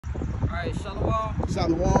Alright, Shalom.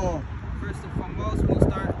 Shalom. First and foremost, we'll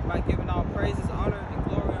start by giving all praises, honor, and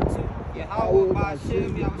glory unto Yahweh,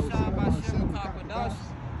 Ba'Shem, Yahushua, Ba'Shem, Kakadash.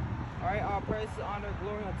 Alright, all praises, honor, and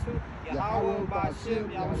glory unto Yahweh,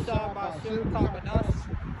 Ba'Shem, Yahushua, Ba'Shem, Kakadash.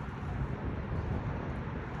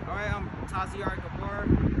 Alright, I'm Taziar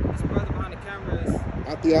Gabar. This brother behind the camera is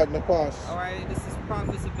Atiak Napash. Alright, this is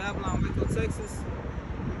Prophets in Babylon, Texas.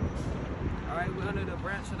 Alright, we're under the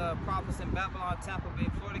branch of the Prophets in Babylon, Tampa Bay,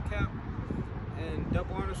 Florida camp. And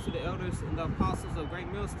double honors to the elders and the apostles of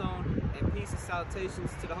Great Millstone, and peace and salutations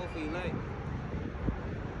to the hopefully elect.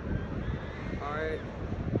 Alright.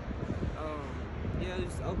 Yeah,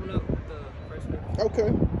 just open up the first scripture.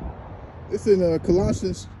 Okay. It's in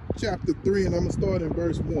Colossians chapter 3, and I'm going to start in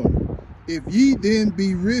verse 1. If ye then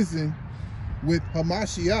be risen with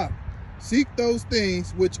Hamashiach, seek those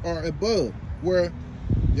things which are above, where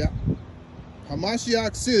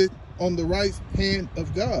Hamashiach sitteth on the right hand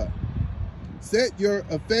of God. Set your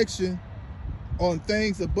affection on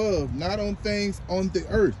things above, not on things on the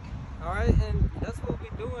earth. All right, and that's what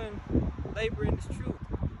we're doing, laboring this truth.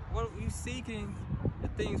 What are we seeking? The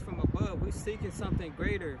things from above. We're seeking something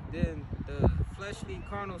greater than the fleshly,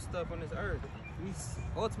 carnal stuff on this earth.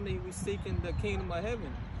 Ultimately, we're seeking the kingdom of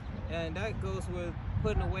heaven, and that goes with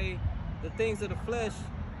putting away the things of the flesh,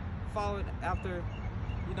 following after,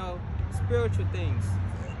 you know, spiritual things.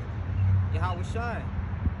 Yahweh Shai,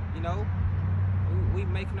 you know. We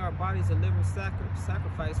making our bodies a living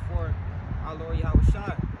sacrifice for our Lord Yahweh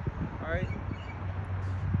Shai. Alright?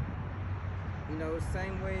 You know, the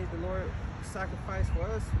same way the Lord sacrificed for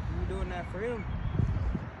us, we're doing that for him.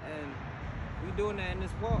 And we're doing that in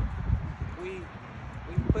this walk. We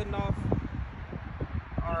putting off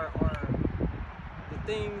the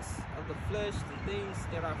things of the flesh, the things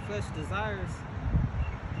that our flesh desires.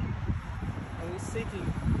 And we're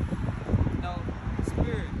seeking, you know, the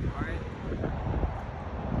spirit, alright?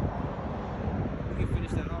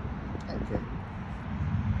 Finish that off. Okay.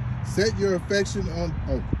 Set your affection on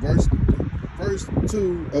verse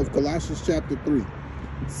 2 of Colossians chapter 3.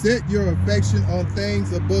 Set your affection on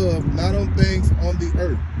things above, not on things on the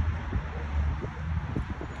earth.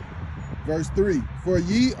 Verse 3. For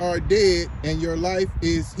ye are dead, and your life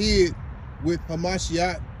is hid with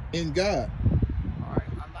Hamashiach in God. Alright,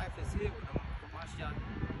 our life is hid with Hamashiach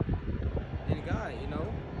in God, you know.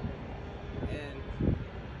 And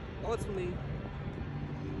ultimately,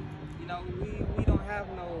 you know, we don't have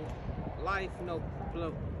no life, no,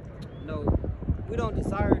 we don't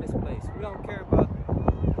desire this place. We don't care about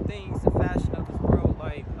things, the fashion of this world,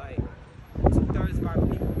 like 2/3 of our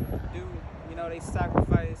people do. You know, they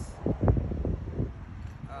sacrifice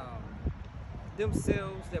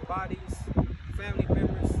themselves, their bodies, family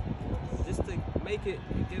members, just to make it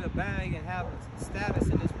and get a bag and have a status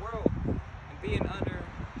in this world, and being under,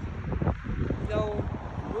 you know,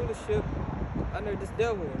 rulership under this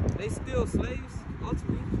devil. They still slaves,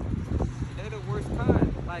 ultimately. They're the worst kind.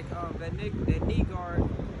 Like that knee guard,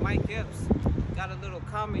 Mike Epps, got a new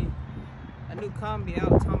comedy out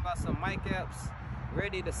talking about some Mike Epps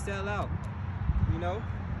ready to sell out, you know.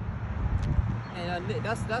 And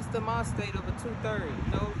that's the mind state of a 2/3.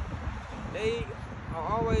 You know, they are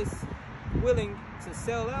always willing to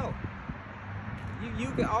sell out.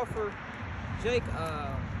 You can offer Jake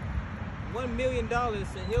 $1 million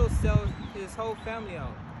and he'll sell his whole family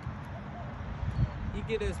out. He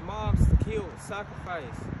get his mom killed,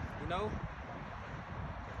 sacrificed, you know.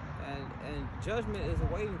 And judgment is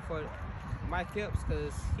waiting for Mike Epps,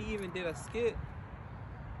 because he even did a skit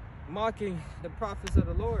mocking the prophets of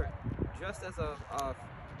the Lord, dressed as a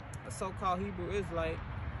so-called Hebrew Israelite,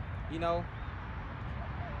 you know.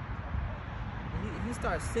 He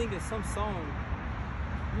started singing some song.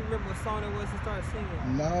 You remember what song it was he started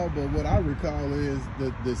singing? No, but what I recall is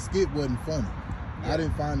the skit wasn't funny. Yeah. I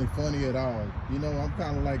didn't find it funny at all. You know, I'm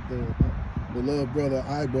kind of like the little brother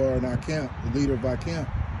Ibar in our camp, the leader of our camp.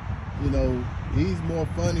 You know, he's more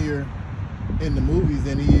funnier in the movies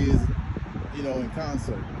than he is, you know, in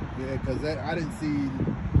concert. Yeah, because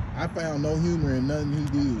I found no humor in nothing he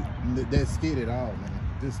did in that skit at all, man.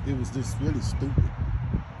 It was just really stupid.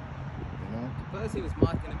 You know? Plus he was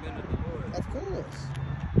mocking the men of the Lord. Of course.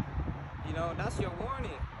 You know, that's your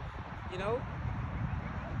warning. You know?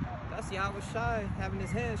 That's Yahweh Shai having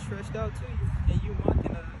his hands stretched out to you, and you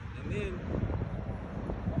mocking the men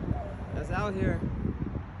that's out here.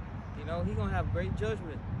 You know, he gonna have great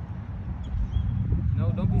judgment. You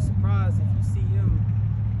know, don't be surprised if you see him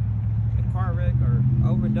in a car wreck or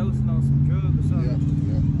overdosing on some drugs or something.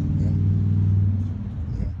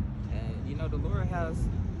 Yeah. And you know, the Lord has,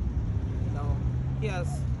 you know,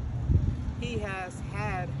 he has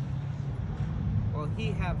had, or well,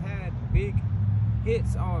 he have had big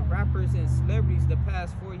hits on rappers and celebrities the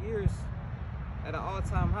past 4 years at an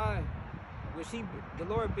all-time high, which the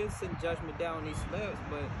Lord been sending judgment down on these celebs,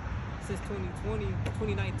 but since 2020,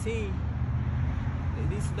 2019,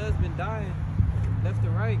 these celebs been dying left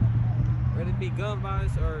and right, whether it be gun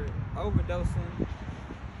violence or overdosing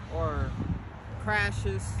or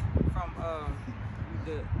crashes from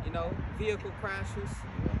vehicle crashes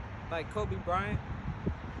like Kobe Bryant,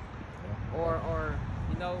 or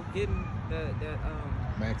getting that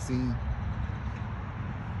Maxine.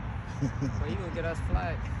 Well, you gonna get us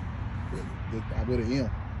flagged. With an M.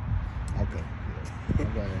 Okay.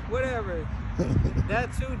 Okay. Whatever.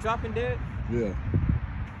 That too, dropping dead. Yeah.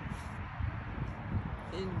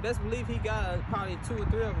 And best believe he got probably 2 or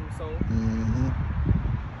 3 of them. So.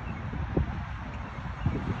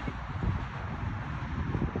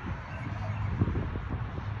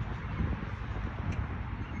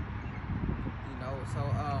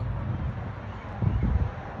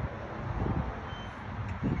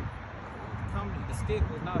 The skit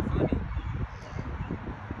was not funny,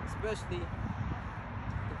 especially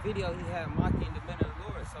the video he had mocking the men of the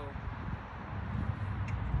Lord. So,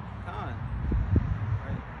 right?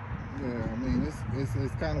 Yeah, I mean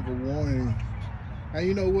it's kind of a warning. And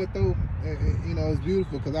you know what though, it's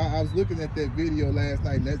beautiful because I was looking at that video last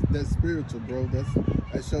night. And that's spiritual, bro. That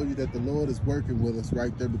shows you that the Lord is working with us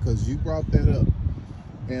right there because you brought that up.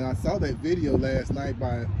 And I saw that video last night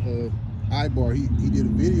by Ibar. He did a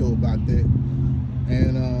video about that.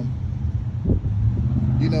 And,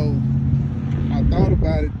 I thought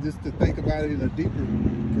about it just to think about it in a deeper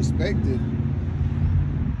perspective.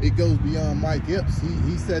 It goes beyond Mike Epps.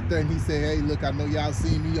 He sat there and he said, hey, look, I know y'all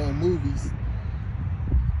seen me on movies,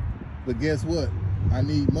 but guess what? I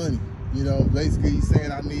need money. Basically he's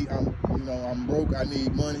saying I'm broke, I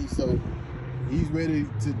need money. So he's ready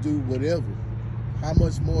to do whatever. How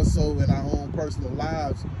much more so in our own personal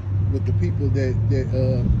lives with the people that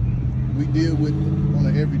we deal with on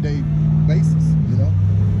an everyday basis,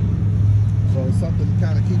 So it's something to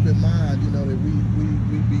kind of keep in mind, that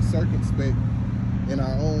we be circumspect in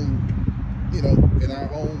our own, in our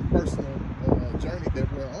own personal journey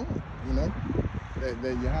that we're on,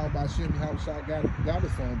 that Yahweh Shem, Yahweh got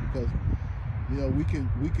us on, because,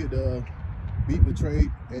 we could be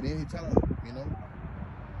betrayed at any time,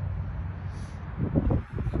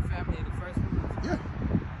 Your family in the first one? Yeah.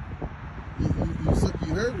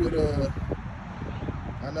 You heard what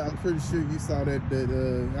I'm pretty sure you saw that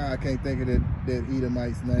I can't think of that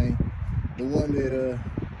Edomite's name. The one that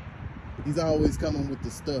he's always coming with the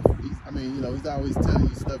stuff. He's always telling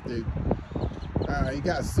you stuff that he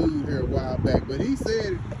got sued here a while back, but he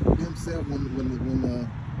said himself when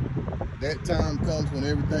that time comes when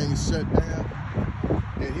everything is shut down,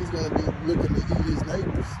 that he's gonna be looking to eat his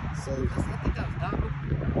neighbors. So I think that was Donald.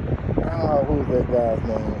 Who's that guy's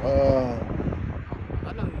name?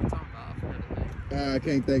 I know who you're talking about. I forgot his name. I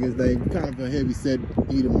can't think his name. Kind of a heavy set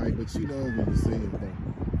Edomite, but you know when you see him.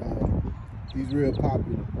 He's real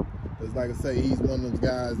popular. Cause like I say, he's one of those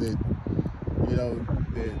guys that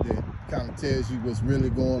that kind of tells you what's really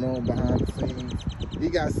going on behind the scenes. He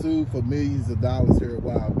got sued for millions of dollars here a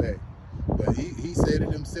while back, but he said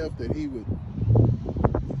it himself that he would,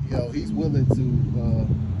 he's willing to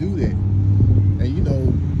do that.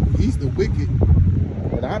 And he's the wicked,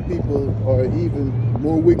 but our people are even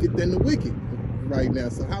more wicked than the wicked right now.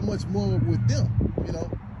 So how much more with them,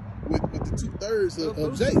 with the 2/3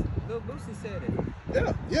 of Jay? Lil Boosie said it.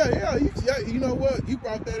 Yeah. You know what? You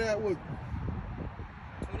brought that out with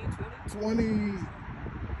 2020?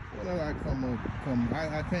 When did I come?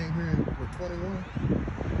 I came here with 21,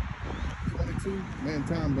 22. Man,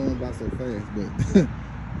 time going by so fast,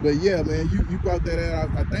 but yeah, man, you brought that out.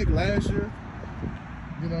 I think last year.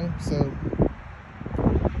 So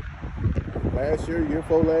last year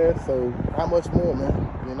before last. So how much more, man?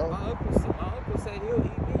 My uncle said he'll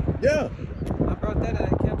eat me. Yeah. I brought that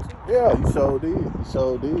out of camp too. Yeah, you sure did. You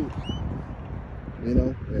sure did.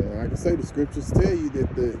 I can say the scriptures tell you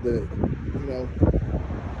that that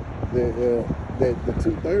the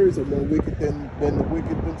 2/3 are more wicked than the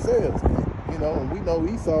wicked themselves. And we know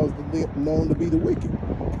Esau's known to be the wicked.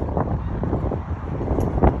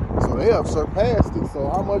 So they have surpassed it. So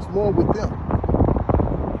how much more with them?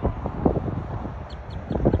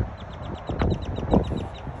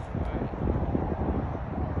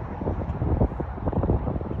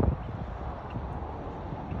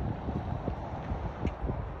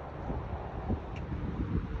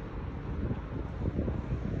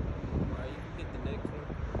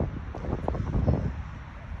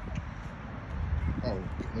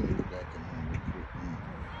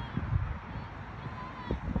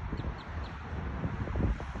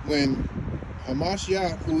 when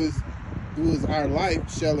Hamashiach, who is our life,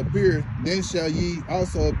 shall appear, then shall ye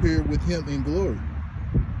also appear with him in glory.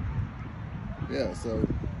 Yeah, so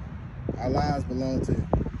our lives belong to,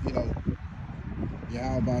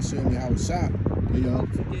 Yahweh Bashem, Yahweh Shah,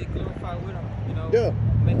 To get glorified with him, Yeah.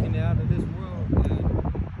 making it out of this world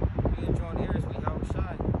and being joint heirs with Yahweh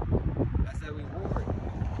Shai. That's that reward.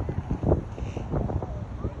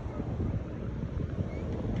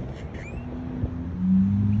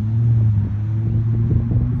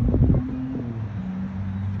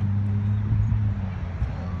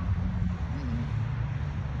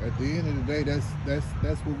 At the end of the day,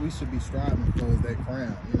 that's what we should be striving for, is that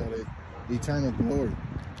crown, that eternal glory.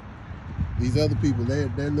 These other people,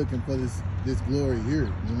 they're looking for this glory here,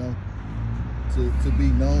 to be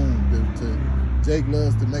known. Jake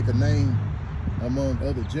loves to make a name among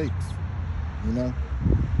other Jakes, but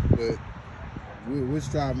we're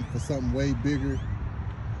striving for something way bigger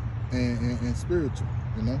and spiritual,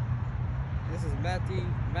 This is Matthew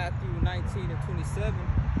 19 and 27.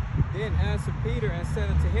 Then answered Peter and said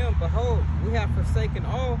unto him, Behold, we have forsaken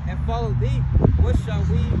all and followed thee. What shall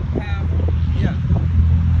we have? Yeah.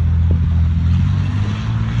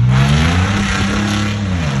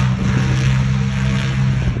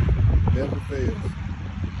 Never fails.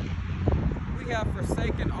 We have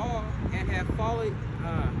forsaken all and have followed.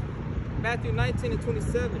 Matthew 19 and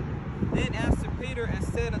 27. Then answered Peter and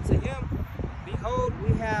said unto him, Behold,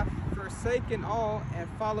 we have forsaken all and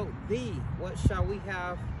followed thee. What shall we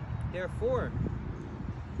have therefore?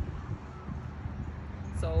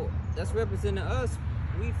 So that's representing us.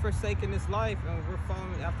 We've forsaken this life and we're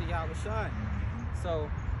following after Yahweh Shai. So,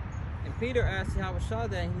 and Peter asked Yahweh Shai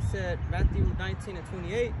that, and he said, Matthew 19 and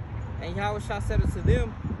 28, and Yahweh Shai said unto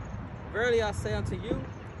them, Verily I say unto you,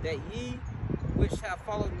 that ye which have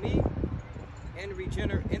followed me in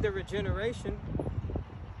the regeneration,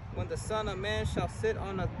 when the Son of Man shall sit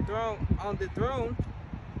on the throne,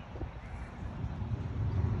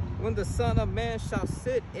 when the Son of Man shall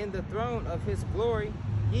sit in the throne of his glory,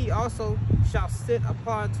 ye also shall sit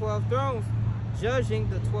upon 12 thrones, judging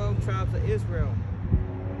the 12 tribes of Israel.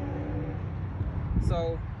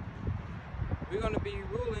 So we're going to be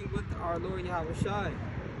ruling with our Lord Yahweh Shai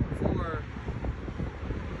for,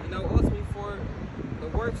 ultimately for the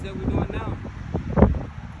works that we're doing now.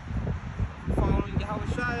 Following Yahweh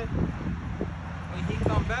Shai, when he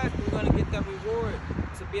come back, we're going to get that reward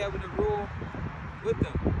to be able to rule with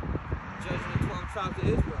them, judging the 12 tribes of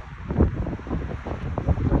Israel.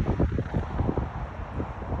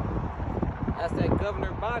 That's that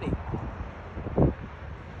governor body.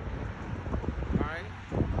 Alright?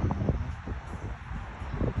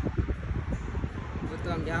 With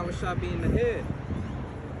Yahweh Shai being the head.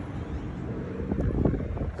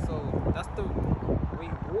 So that's the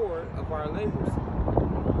reward of our labors.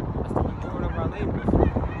 That's the reward of our labors.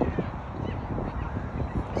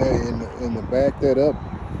 Hey, and to back that up,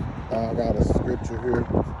 I got a scripture here.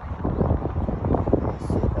 Let's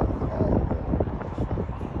see if I can find it.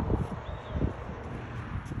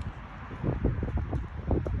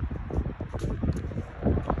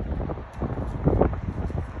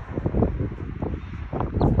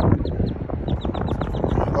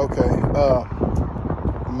 Okay,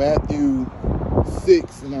 Matthew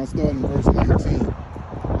 6, and I'll start in verse 19.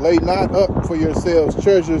 Lay not up for yourselves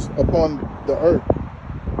treasures upon the earth,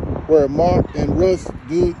 where moth and rust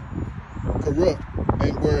do corrupt,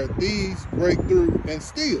 and where thieves break through and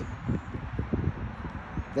steal.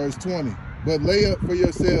 Verse 20. But lay up for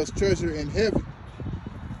yourselves treasure in heaven,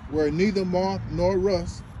 where neither moth nor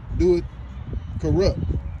rust do it corrupt.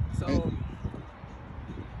 So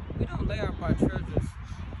we don't lay up our treasures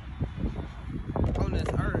on this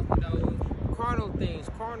earth, carnal things,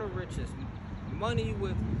 carnal riches, money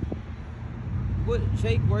with what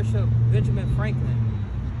Jake worshiped Benjamin Franklin,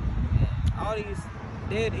 all these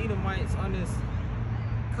dead Edomites on this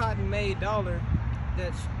cotton-made dollar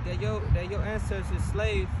that your ancestors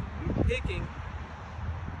slave picking,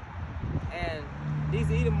 and these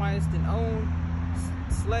Edomites then own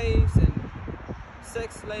slaves and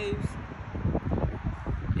sex slaves,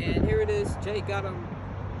 and here it is, Jake got them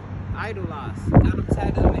idolized, got them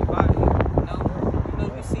tatted on their body.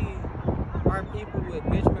 You see our people with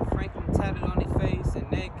Benjamin Franklin tatted on their face and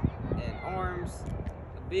neck and arms,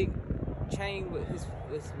 a big chain with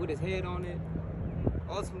his head on it.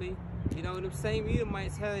 Ultimately, them same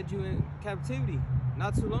Edomites had you in captivity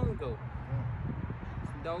not too long ago.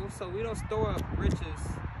 So we don't store up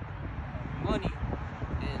riches, money,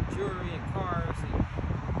 and jewelry and cars,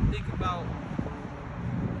 and think about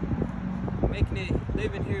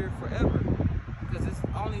living here forever, because it's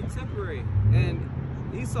only temporary, and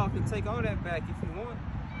Esau can take all that back if he wants.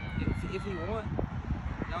 if he want.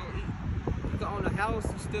 You know, you can own a house,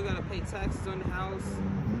 you still gotta pay taxes on the house.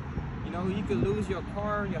 You know, you could lose your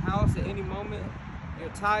car, your house at any moment, your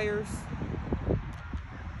tires.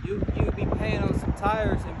 You be paying on some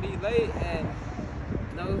tires and be late and,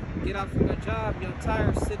 you know, get out from your job, your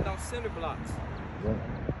tires sitting on cinder blocks.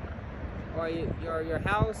 Or your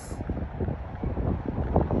house,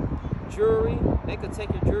 jewelry, they could take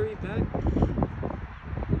your jewelry back.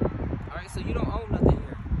 All right, so you don't own nothing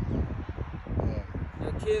here.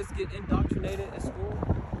 Your kids get indoctrinated at school.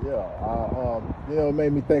 Yeah, you know, it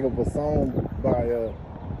made me think of a song by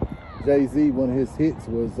Jay-Z. One of his hits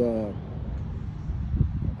was, I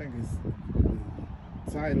think it's the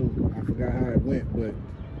title, I forgot how it went, but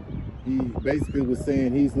he basically was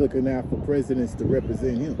saying he's looking out for presidents to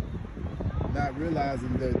represent him. Not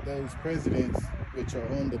realizing that those presidents, which are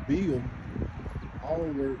on the bill, all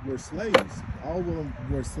were slaves. All of them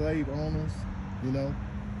were slave owners, you know.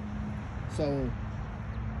 So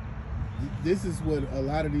this is what a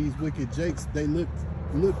lot of these wicked jakes, they look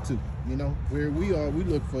to, you know. Where we are, we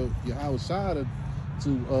look for Yahushua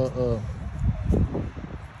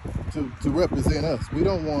to represent us. We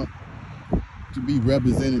don't want to be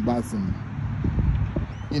represented by some,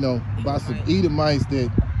 you know, by some Edomites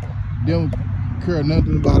that don't care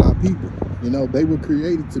nothing about our people. You know, they were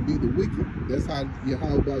created to be the wicked. That's how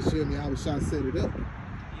Yahushua set it up. You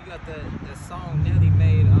got that song Nelly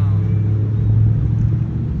made,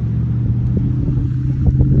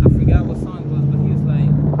 I forgot what song it was, but he was like,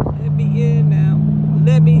 let me in now,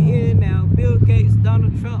 let me in now, Bill Gates,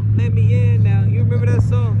 Donald Trump, let me in now. You remember that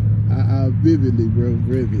song? I vividly, bro,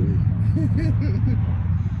 vividly.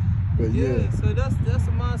 But yeah, so that's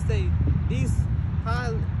a monster. These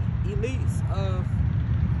high elites of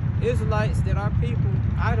Israelites that our people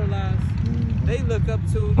idolize, they look up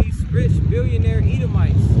to these rich billionaire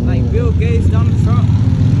Edomites like Bill Gates, Donald Trump,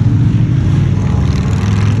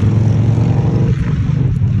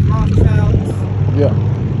 Rothschilds. Yeah.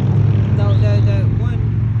 No, that one,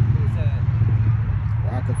 who's that?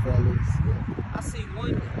 Rockefellers. Yeah. I see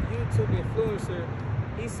one YouTube influencer.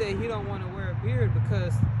 He said he don't want to wear a beard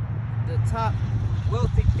because the top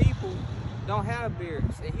wealthy people don't have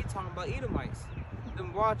beards, and he talking about Edomites,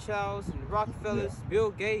 them Rothschilds and Rockefellers,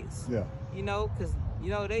 Bill Gates. Yeah. You know, because you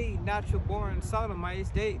know they natural born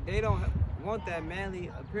sodomites. They don't want that manly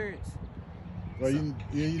appearance. Well, you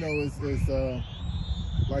know, it's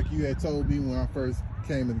like you had told me when I first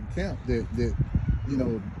came into camp that you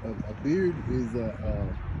know a beard is you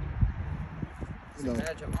know,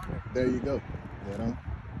 badge of honor. There you go. You know,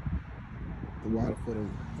 the water for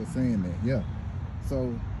saying that. Yeah.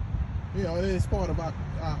 So, you know, it's part of our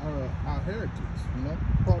heritage, you know,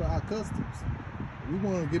 part of our customs. We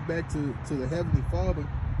want to get back to the Heavenly Father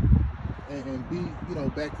and be, you know,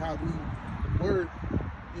 back how we were,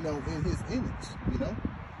 you know, in His image, you know.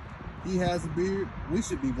 He has a beard, we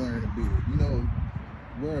should be wearing a beard, you know,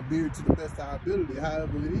 wear a beard to the best of our ability,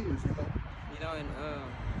 however it is, you know. You know, and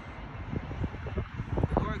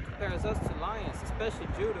the Lord compares us to lions, especially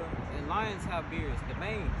Judah, and lions have beards, the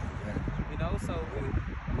mane, you know, so we're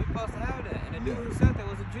supposed to have that. And the dude who said that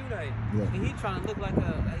was a Judite, and he trying to look like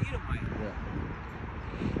a Edomite.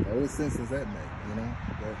 What sense does that make, you know?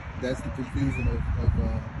 That's the confusion of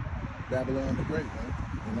Babylon the Great, man,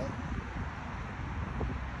 you know?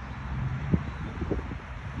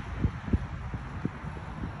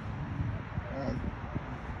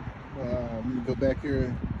 Let me go back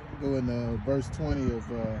here, go in verse 20 of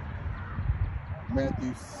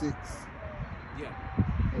Matthew 6. Yeah.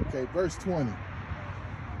 Okay, verse 20.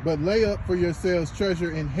 But lay up for yourselves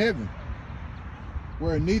treasure in heaven,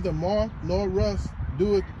 where neither moth nor rust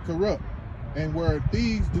doeth corrupt, and where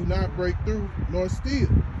thieves do not break through nor steal.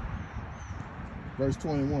 Verse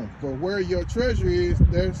 21. For where your treasure is,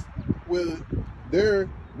 there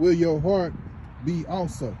will your heart be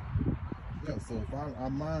also. Yeah, so if our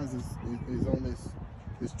minds is on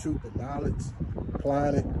this truth and knowledge,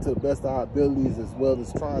 applying it to the best of our abilities, as well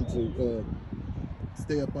as trying to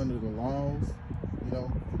stay up under the laws, you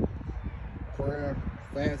know, prayer,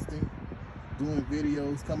 fasting, doing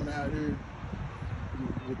videos, coming out here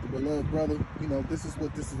with the beloved brother, you know, this is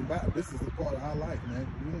what this is about. This is a part of our life, man.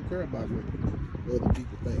 We don't care about what other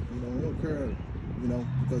people think, you know, we don't care, you know,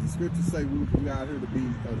 because the scriptures say we out here to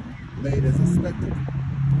be made as a spectacle.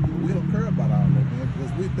 We don't care about all that, man,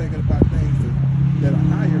 because we're thinking about things that are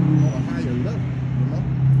higher, on a higher level, you know?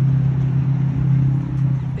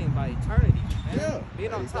 Think about eternity, man. Yeah.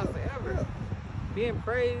 Being on top forever. Yeah. Being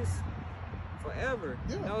praised forever.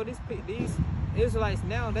 Yeah. You know, these Israelites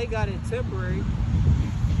now, they got it temporary,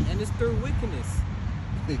 and it's through wickedness.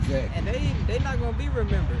 Exactly. And they not going to be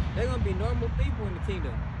remembered. They're going to be normal people in the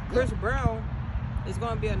kingdom. Chris Brown is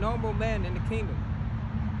going to be a normal man in the kingdom,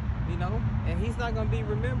 you know, and he's not going to be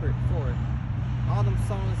remembered for it. All them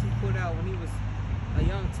songs he put out when he was a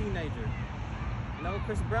young teenager. You know,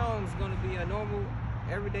 Chris Brown is going to be a normal,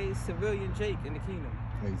 everyday civilian Jake in the kingdom.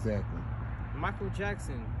 Exactly. Michael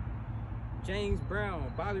Jackson, James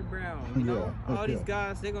Brown, Bobby Brown, you know, all these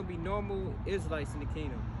guys, they're going to be normal Israelites in the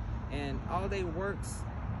kingdom. And all their works,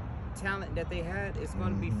 talent that they had is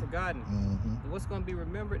going to be forgotten. And what's going to be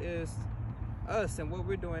remembered is us and what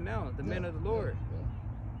we're doing now, the men of the Lord.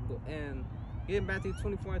 And in Matthew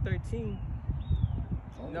 24 and 13,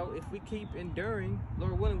 you know, if we keep enduring,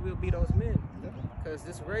 Lord willing, we'll be those men. Because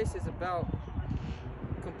this race is about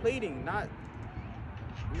completing, not,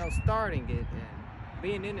 you know, starting it and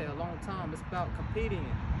being in it a long time. It's about completing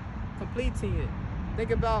it.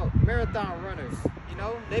 Think about marathon runners. You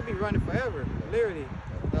know, they be running forever, literally.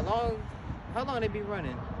 How long they be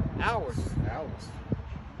running? Hours.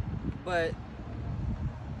 But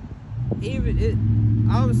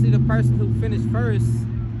obviously the person who finished first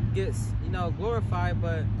gets, you know, glorified,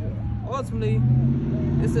 but ultimately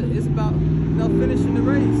it's about, you know, finishing the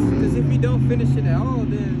race. Because if you don't finish it at all,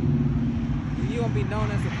 then you're gonna be known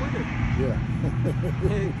as a quitter.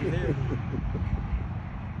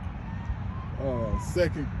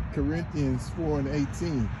 Second Corinthians 4 and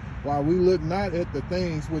 18. While we look not at the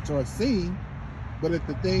things which are seen, but at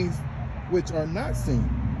the things which are not seen.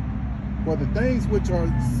 For the things which are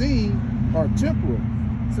seen are temporal.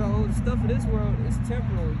 So the stuff of this world is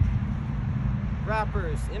temporal.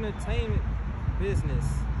 Rappers, entertainment business,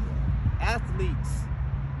 athletes,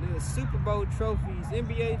 the Super Bowl trophies,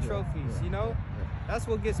 NBA trophies, you know? That's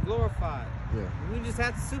what gets glorified. We just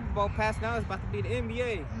had the Super Bowl pass, now it's about to be the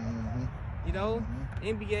NBA. You know?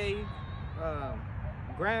 NBA,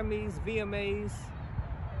 Grammys, VMAs,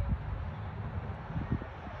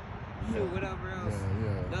 whatever else.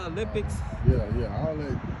 The Olympics. All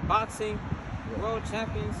that. Boxing, world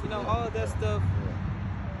champions, you know, all of that stuff.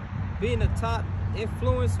 Being a top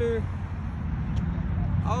influencer,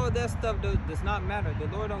 all of that stuff does not matter. The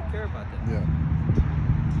Lord don't care about that.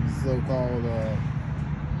 So-called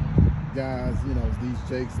guys, you know, these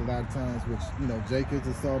Jakes a lot of times, which, you know, Jake is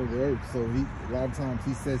the salt of the earth, so a lot of times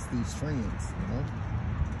he sets these trends, you know.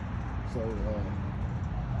 So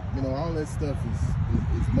you know, all that stuff is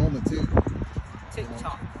momentary.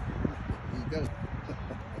 TikTok. There you go.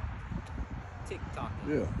 TikTok.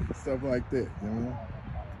 Stuff like that, you know.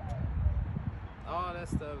 All that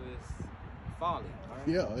stuff is folly.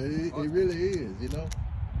 Right? It really is, you know.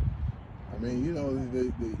 I mean, you know,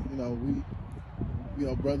 you know, you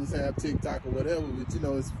know, brothers have TikTok or whatever, but you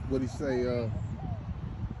know, it's what he say, you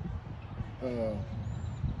know,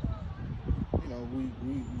 we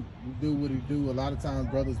do what we do. A lot of times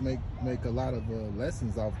brothers make a lot of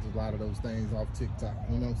lessons off a lot of those things off TikTok,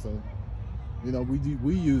 you know. So, you know,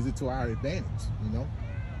 we use it to our advantage, you know.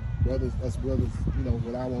 Us brothers, you know,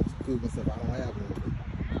 what I want to prove myself, I don't have one, but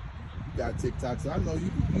you got TikTok, so I know you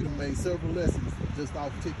done made several lessons just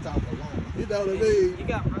off TikTok alone. You know what I mean? You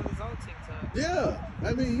got brothers on TikTok.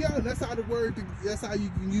 I mean, that's how that's how you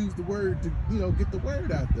can use the word to, you know, get the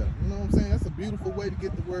word out there. You know what I'm saying? That's a beautiful way to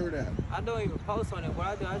get the word out. I don't even post on it. What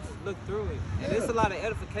I do, I just look through it. And there's a lot of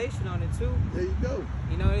edification on it too. There you go.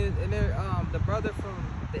 You know, and there, the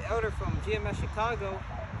elder from GMS Chicago,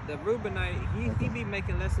 the Reubenite, he be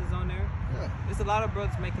making lessons on there. There's a lot of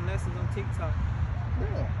brothers making lessons on TikTok.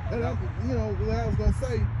 And you know, what I was gonna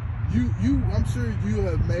say, I'm sure you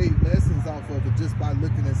have made lessons off of it just by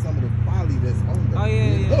looking at some of the folly that's on there. I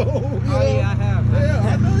have. I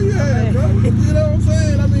know you have, bro. You know what I'm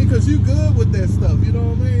saying? I mean, because you good with that stuff, you know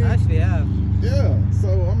what I mean? I actually have.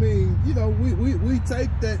 So I mean, you know, we take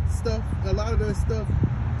that stuff, a lot of that stuff,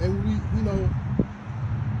 and we, you know,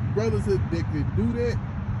 brothers that can do that,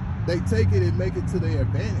 they take it and make it to their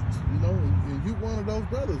advantage, you know. And you one of those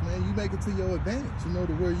brothers, man. You make it to your advantage, you know,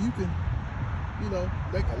 to where you can, you know,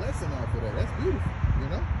 make a lesson off of that. That's beautiful, you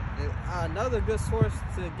know. And another good source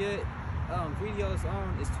to get videos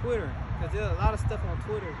on is Twitter, because there's a lot of stuff on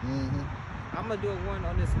Twitter. I'm gonna do one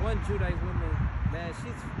on this one Judite woman. Man,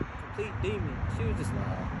 she's a complete demon. She was just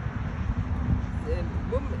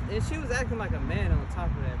and she was acting like a man on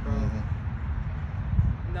top of that, bro.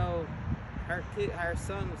 You know, her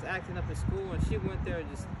son was acting up in school, and she went there and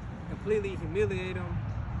just completely humiliated him,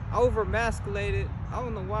 over-masculated. I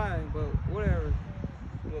don't know why, but whatever.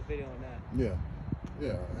 Do a video on that.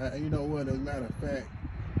 You know what? As a matter of fact,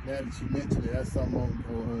 now that you mentioned it, that's something on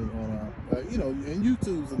you know, and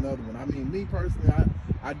YouTube's another one. I mean, me personally,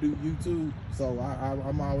 I do YouTube, so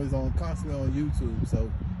I'm always constantly on YouTube,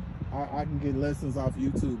 so I can get lessons off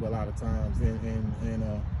YouTube a lot of times, and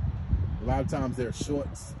A lot of times there are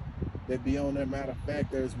shorts that be on there. Matter of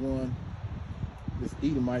fact, there's one, this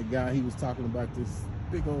Edomite guy, he was talking about this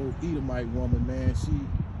big old Edomite woman, man.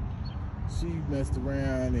 She messed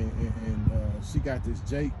around and she got this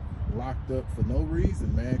Jake locked up for no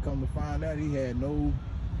reason, man. Come to find out, he had no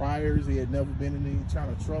priors. He had never been in any kind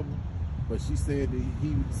of trouble. But she said that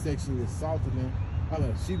he sexually assaulted him.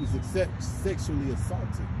 She was sexually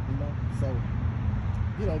assaulted, you know? So,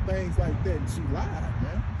 you know, things like that. And she lied,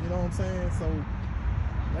 man. You know what I'm saying? So,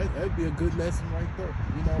 that'd be a good lesson right there.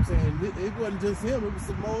 You know what I'm saying? It wasn't just him. It was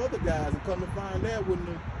some more other guys. And come to find out, when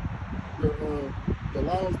the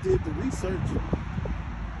laws did the research,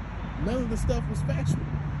 none of the stuff was factual,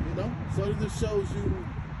 you know? So it just shows you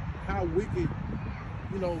how wicked,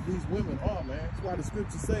 you know, these women are, man. That's why the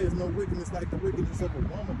scripture says no wickedness like the wickedness of a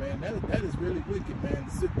woman, man. That is really wicked, man,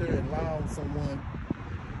 to sit there and allow someone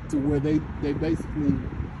to where they basically,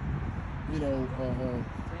 you know,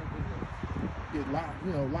 get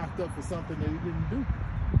locked up for something that he didn't do.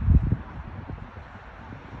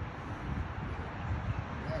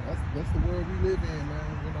 Yeah, that's the world we live in,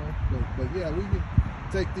 man, you know. But yeah, we can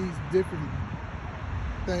take these different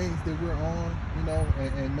things that we're on, you know,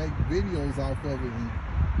 and make videos off of it, and,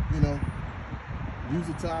 you know, use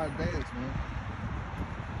it to our advantage, man.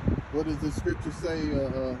 What does the scripture say?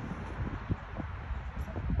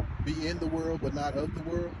 Be in the world but not of the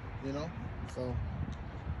world, you know. So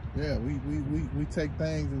yeah, we take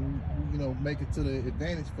things and we, you know, make it to the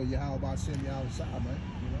advantage for Yahweh Shem Yahushua, man,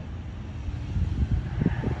 you know.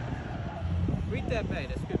 Read that back,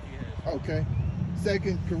 that scripture you had. Okay.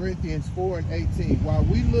 2 Corinthians 4:18. While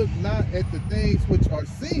we look not at the things which are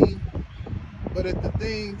seen, but at the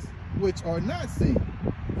things which are not seen.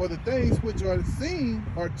 For the things which are seen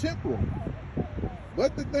are temporal,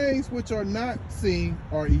 but the things which are not seen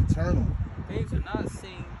are eternal. Things are not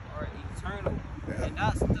seen are eternal. Yeah. And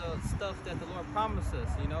that's the stuff that the Lord promised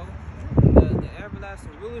us, you know. The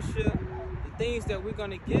everlasting rulership, the things that we're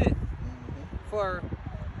going to get for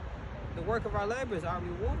the work of our labor is our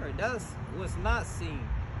reward. That's what's not seen,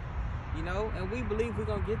 you know, and we believe we're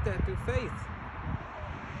gonna get that through faith.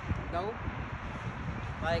 You know,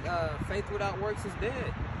 like faith without works is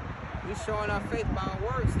dead. We're showing our faith by our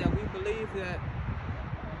works that we believe that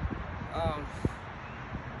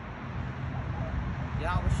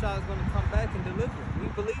Yahushua is gonna come back and deliver. We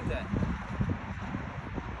believe that.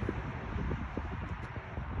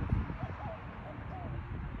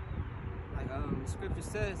 Scripture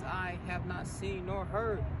says, I have not seen nor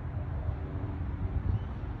heard.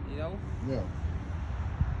 You know? Yeah.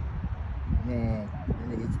 Let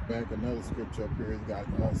me just back another scripture up here. It's got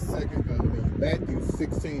Matthew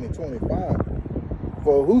 16:25.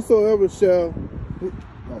 For whosoever shall, let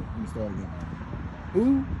me start again.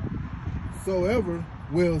 Whosoever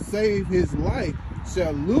will save his life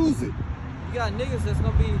shall lose it. You got niggas that's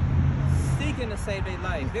gonna be seeking to save their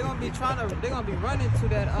life. They're gonna be running to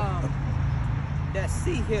that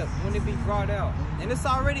C-hip when it be brought out, and it's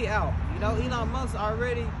already out. You know, Elon Musk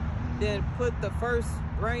already then put the first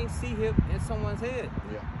brain C-hip in someone's head.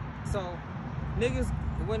 Yeah. So niggas,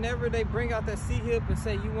 whenever they bring out that C-hip and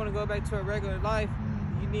say you want to go back to a regular life,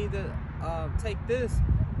 you need to take this.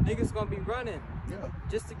 Niggas gonna be running,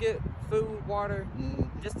 just to get food, water,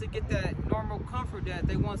 just to get that normal comfort that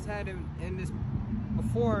they once had in this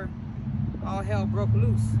before all hell broke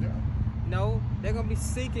loose. Yeah. No, they're gonna be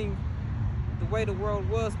seeking the way the world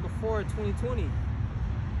was before 2020.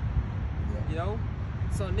 You know,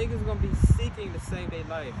 so niggas gonna be seeking to save their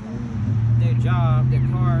life, their job, their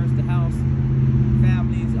cars, the house,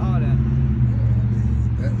 families, all that.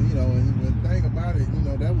 That, you know, and the thing about it, you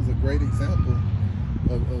know, that was a great example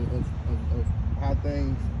of how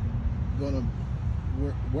things gonna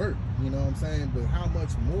work. You know what I'm saying? But how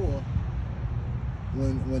much more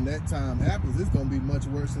when that time happens, it's gonna be much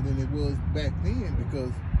worse than it was back then,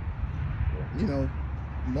 because, you know,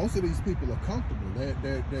 most of these people are comfortable.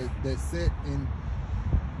 They're set in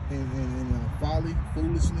folly,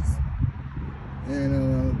 foolishness,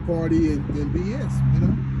 and party and BS. You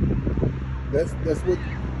know, that's what,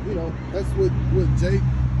 you know, that's what Jake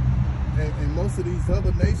and most of these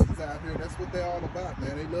other nations out here, that's what they're all about,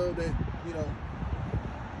 man. They love that, you know,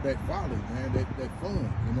 that folly, man, that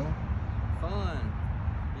fun, you know. Fun.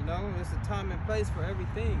 You know, there's a time and place for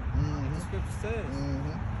everything. Like the scripture says.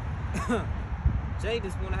 Jay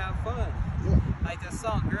just want to have fun. Yeah. Like that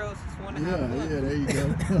song, girls just want to have fun. Yeah, there you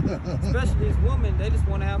go. Especially these women, they just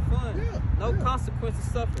want to have fun. Yeah, no consequences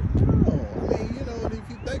suffered. No, I mean, you know, if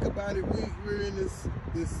you think about it, we're in this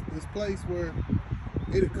place where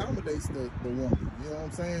it accommodates the woman. You know what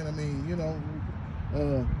I'm saying? I mean, you know,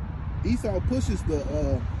 Esau pushes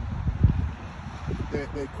the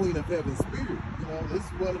that Queen of Heaven spirit. You know, this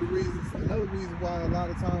is one of the reasons. Another reason why a lot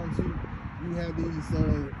of times you have these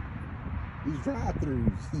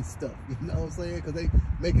drive-throughs and stuff. You know what I'm saying? Because they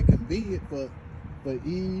make it convenient for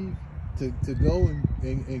Eve to go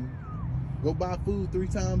and go buy food 3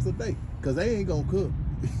 times a day. Because they ain't gonna cook.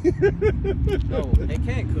 No, they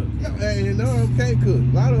can't cook. No, and none of them can't cook.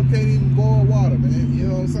 A lot of them can't even boil water, man. You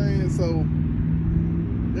know what I'm saying? So,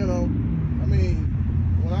 you know, I mean,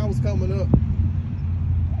 when I was coming up,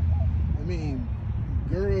 I mean,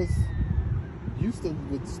 girls used to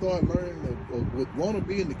would start learning or would want to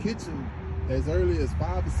be in the kitchen as early as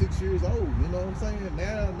 5 or 6 years old. You know what I'm saying?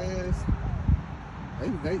 Now, man,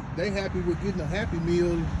 they happy with getting a Happy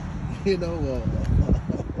Meal, you know,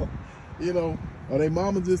 you know, or their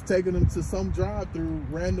mama just taking them to some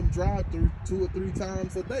random drive-through 2 or 3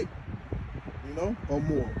 times a day, you know, or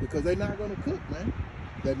more, because they're not gonna cook, man.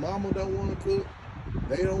 Their mama don't want to cook.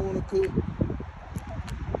 They don't want to cook.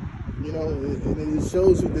 You know, and it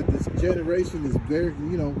shows you that this generation is very,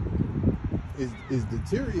 you know, is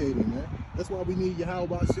deteriorating, man. That's why we need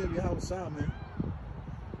Yahweh Hashem, Yahweh Shah, man.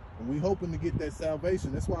 And we hoping to get that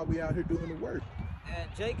salvation. That's why we out here doing the work. And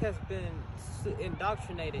Jake has been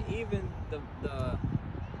indoctrinated. Even the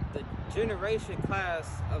generation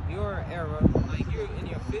class of your era, like you're in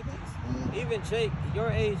your 50s, even Jake, your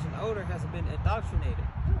age and older, has been indoctrinated.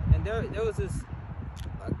 And there was this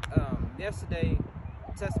yesterday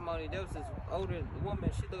testimony. There was this older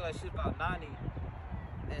woman. She looked like she was about 90,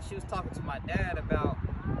 and she was talking to my dad about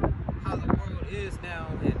how the world is now,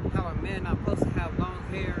 and how a man not supposed to have long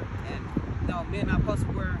hair, and no, men not supposed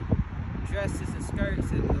to wear dresses and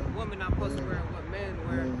skirts, and the woman not supposed to wear what men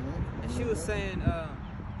wear. And she was saying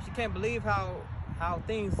she can't believe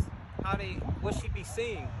what she be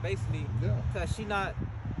seeing, basically, because she not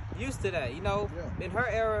used to that, you know. In her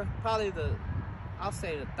era, probably I'll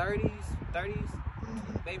say the 30s,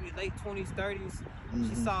 maybe late 20s, 30s.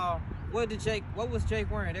 She saw what was Jake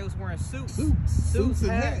wearing? They was wearing suits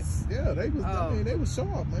and hats. Yeah, they was. I mean, they was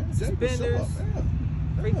sharp, man. Jake was sharp, yeah.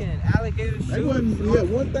 Freaking alligator shoes.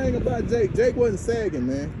 One thing about Jake wasn't sagging,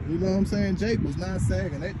 man. You know what I'm saying? Jake was not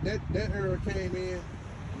sagging. That era came in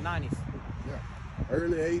 90s. Yeah,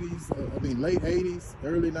 early 80s. I mean, late 80s,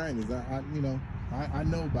 early 90s. I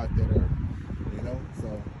know about that era. You know,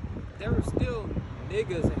 so there were still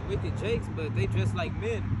niggas and wicked Jakes, but they dressed like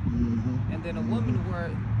men. And then a woman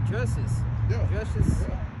wore dresses. Dresses,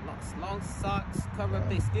 long socks, cover up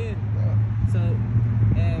their skin. So,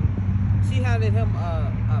 and she handed him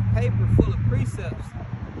a paper full of precepts,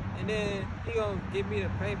 and then he gonna give me the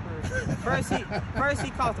paper. First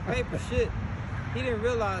he called the paper shit. He didn't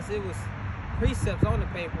realize it was precepts on the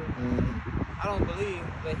paper. I don't believe,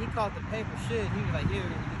 but he called the paper shit. He was like, "Here,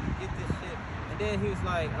 you get this shit." And then he was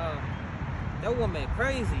like, "That woman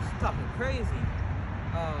crazy. She talking crazy.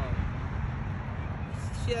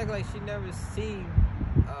 She act like she never seen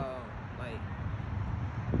a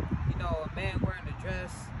man wearing a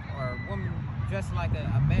dress, or a woman dressed like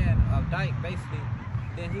a man of dyke, basically."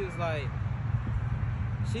 Then he was like,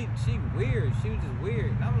 she weird. She was just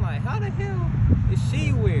weird. And I'm like, how the hell is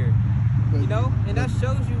she weird? You know? And that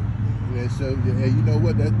shows you. Yeah, it shows you. Hey, you know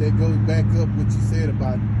what? That goes back up what you said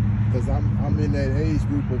about, because I'm in that age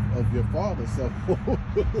group of your father, so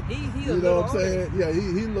he you know what I'm saying? Yeah,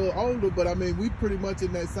 he a little older, but I mean, we pretty much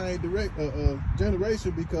in that same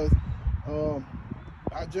generation, because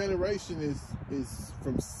our generation is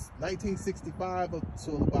from 1965 up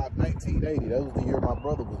to about 1980. That was the year my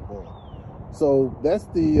brother was born. So that's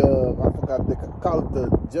the I forgot, they call it the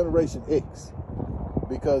Generation X,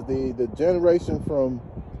 because the generation from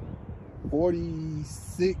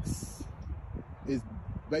 46 is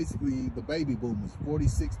basically the baby boomers.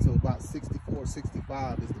 46 to about 64,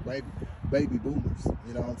 65 is the baby boomers.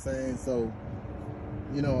 You know what I'm saying? So,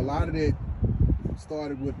 you know, a lot of that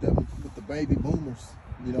started with the baby boomers.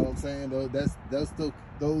 You know what I'm saying? That's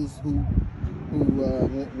those who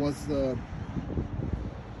once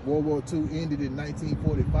World War II ended in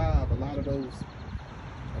 1945. A lot of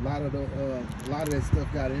that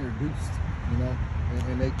stuff got introduced. You know,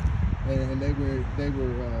 and they were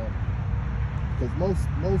because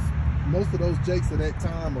most of those Jakes at that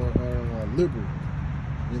time are liberal.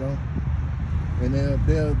 You know, and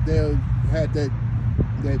they'll had that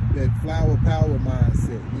flower power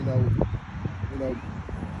mindset. You know,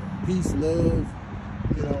 peace, love,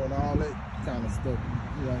 you know, and all that kind of stuff,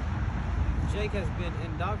 you know. Jake has been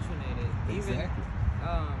indoctrinated. Exactly.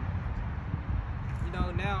 Even, you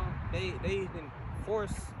know, now they even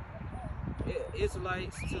force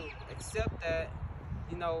Israelites to accept that,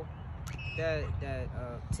 you know, that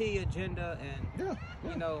T agenda and,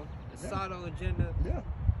 you know, the Sado agenda.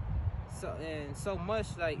 so much,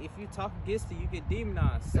 like, if you talk against it, you get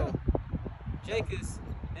demonized. So Jake is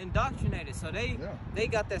indoctrinated. So they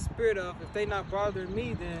got that spirit of, if they not bothering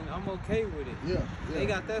me, then I'm okay with it. They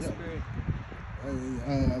got that spirit.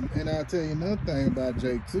 And I'll tell you another thing about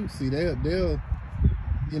Jake too. See, they'll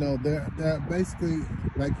you know, they're basically,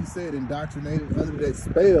 like you said, indoctrinated under that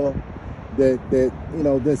spell that you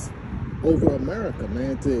know, that's over America,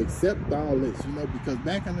 man, to accept all this, you know, because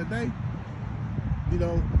back in the day, you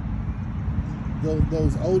know,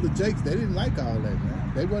 those older Jakes, they didn't like all that,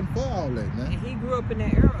 man. They wasn't for all that, man. And he grew up in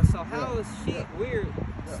that era, so how is she weird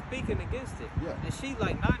speaking against it? And she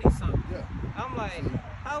like 90-something. I'm like,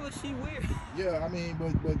 how is she weird? I mean,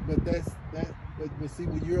 but see,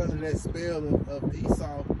 when you're under that spell of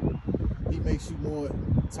Esau, he makes you more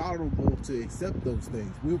tolerable to accept those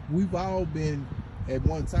things. We've all been, at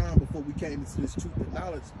one time before we came into this truth and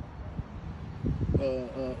knowledge,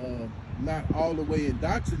 not all the way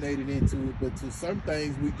indoctrinated into it, but to some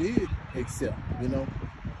things we did accept. You know,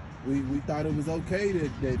 we thought it was okay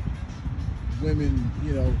that women,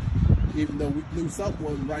 you know, even though we knew something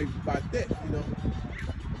wasn't right about that, you know,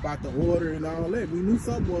 about the order and all that, we knew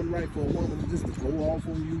something wasn't right for a woman just to go off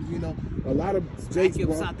on you. You know, a lot of Jake's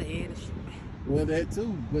out the head and shit. Well, that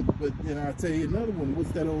too, but you know, I'll tell you another one.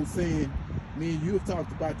 What's that old saying? Me and you have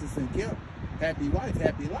talked about this in camp. Happy wife,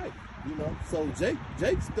 happy life. You know, so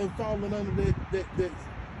Jake's still falling under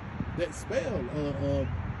that spell.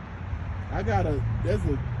 There's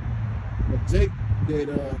a Jake that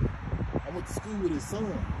I went to school with his son,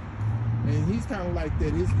 and he's kind of like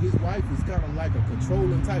that. His wife is kind of like a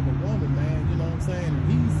controlling type of woman, man. You know what I'm saying?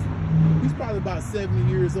 And he's probably about 70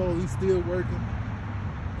 years old. He's still working,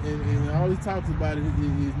 and all he talks about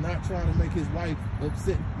is not trying to make his wife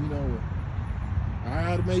upset. You know, I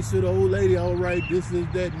gotta make sure the old lady all right, this is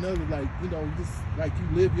that and other, like, you know, just like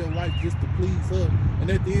you live your life just to please her,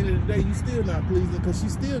 and at the end of the day you still not pleasing, because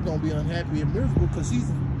she's still gonna be unhappy and miserable, because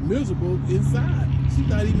she's miserable inside. She's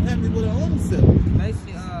not even happy with her own self.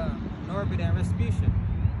 Basically, Norbit and Retribution.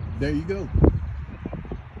 There you go.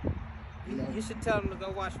 You should tell him to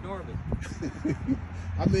go watch Norbit.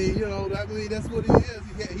 I mean, you know, that's what he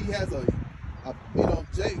is. He has a you know,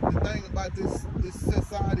 Jake, the thing about this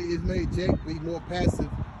society is made Jake be more passive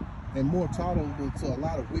and more tolerable to a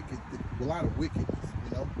lot of wickedness,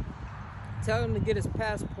 you know. Tell him to get his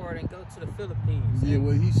passport and go to the Philippines. Yeah,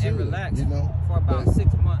 well, he should, and relax, you know, for about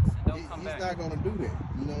 6 months and don't come back. He's not gonna do that,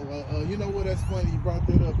 you know. You know what? That's funny you brought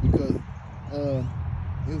that up, because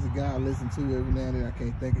there's a guy I listen to every now and then. I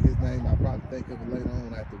can't think of his name. I'll probably think of it later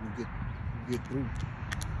on after we get through.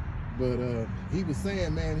 But he was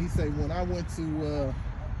saying, man, he said when I went to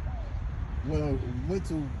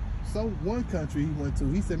one country he went to,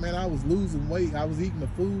 he said, man, I was losing weight. I was eating the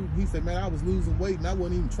food. He said, man, I was losing weight and I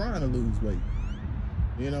wasn't even trying to lose weight.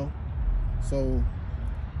 You know? So,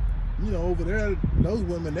 you know, over there, those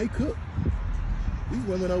women, they cook. These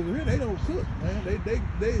women over here, they don't cook, man.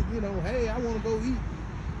 They you know, hey, I want to go eat.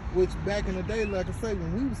 Which back in the day, like I say,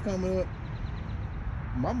 when we was coming up,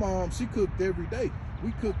 my mom, she cooked every day.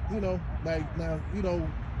 We cooked, you know, like now, you know,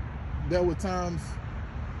 there were times,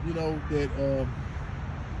 you know, that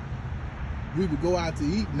we would go out to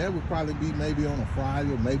eat, and that would probably be maybe on a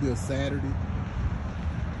Friday or maybe a Saturday.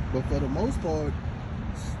 But for the most part,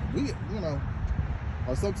 we, you know,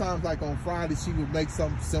 or sometimes like on Friday, she would make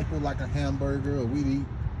something simple like a hamburger, or we'd eat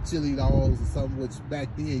chili dogs or something, which back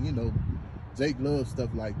then, you know, Jake loved stuff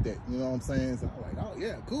like that. You know what I'm saying? So I'm like, oh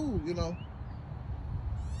yeah, cool, you know.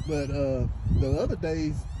 But the other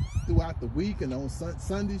days throughout the week and on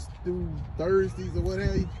Sundays through Thursdays or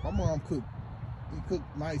whatever, my mom cooked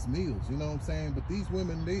nice meals, you know what I'm saying? But these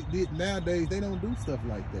women, nowadays, they don't do stuff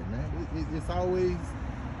like that, man. It's always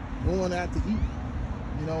going out to eat,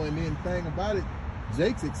 you know. And then the thing about it,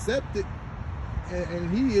 Jake's accepted, and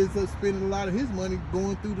he is spending a lot of his money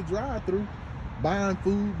going through the drive-thru, buying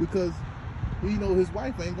food, because he know his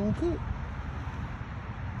wife ain't gonna cook.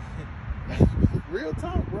 Real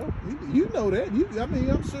talk, bro. You know that. I mean,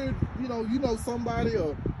 I'm sure, you know somebody,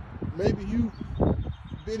 or maybe you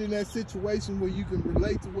been in that situation where you can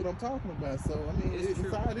relate to what I'm talking about. So, I mean, it's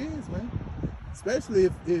how it is, man. Especially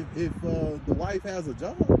if the wife has a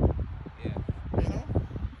job. Yeah. You know?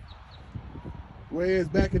 Whereas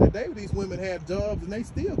back in the day, these women had jobs and they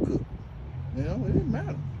still cook. You know, it didn't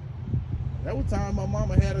matter. That was time my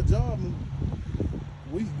mama had a job, and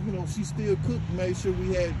we, you know, she still cooked and made sure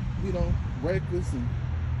we had, you know, breakfast, and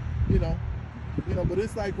you know, but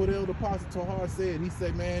it's like what Elder Apostle Tahar said. He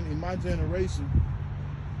said, man, in my generation,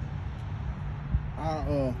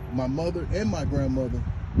 my mother and my grandmother,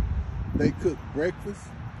 they cooked breakfast,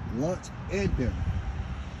 lunch, and dinner.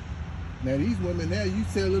 Now these women now, you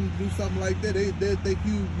tell them to do something like that, they think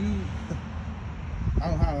you I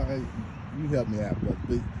don't know how you help me out, but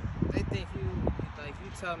they think you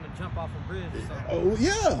tell them to jump off a bridge or something. Oh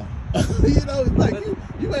yeah. You know, it's like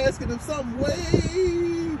you asking them something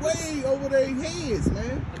way over their heads,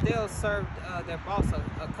 man. But they'll serve their boss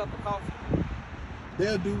a cup of coffee.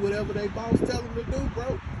 They'll do whatever their boss tell them to do,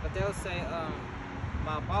 bro. But they'll say,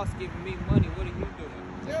 my boss giving me money, what are you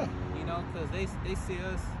doing? Yeah. You know, because they see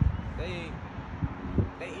us, they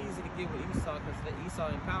easy to get with Esau because Esau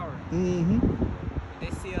empowered. Mm-hmm. They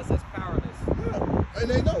see us as powerless. Yeah, and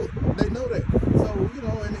they know it. They know that. So, you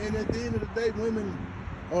know, and at the end of the day, women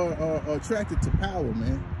are attracted to power,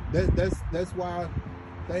 man. That's why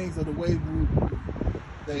things are the way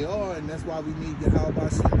they are, and that's why we need Yahweh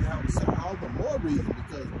all the more reason,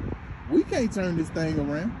 because we can't turn this thing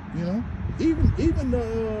around, you know. Even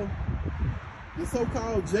the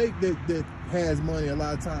so-called Jake that has money a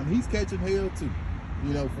lot of times, he's catching hell too,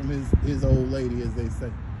 you know, from his old lady, as they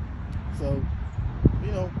say. So,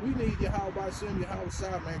 you know, we need Yahweh,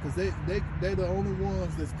 man, because they're the only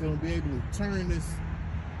ones that's gonna be able to turn this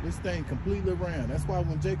thing completely around. That's why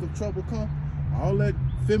when Jacob trouble come, all that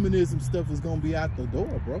feminism stuff is gonna be out the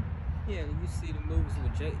door, bro. Yeah, you see the movies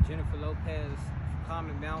with Jennifer Lopez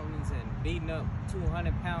climbing mountains and beating up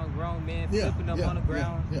 200-pound grown men, flipping them on the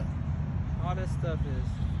ground. Yeah. All that stuff is.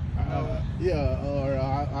 Or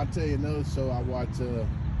I'll tell you another show I watch.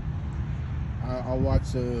 I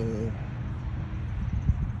watch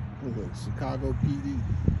Chicago PD,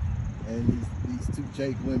 and these two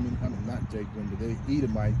Jake women. I mean, not Jake women, but they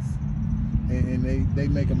Edomites, and they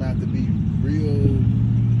make them out to be real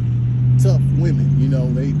tough women. You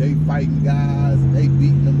know, they fighting guys, and they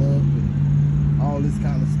beating them up, and all this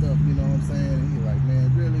kind of stuff. You know what I'm saying? And you're like,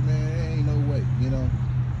 man, really, man, there ain't no way. You know,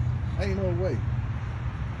 ain't no way.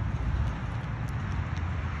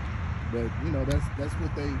 But you know, that's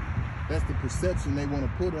the perception they want to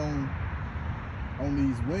put on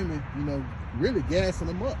these women, you know, really gassing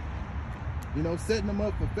them up, you know, setting them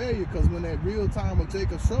up for failure, because when that real time of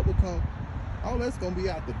Jacob's trouble comes, all that's going to be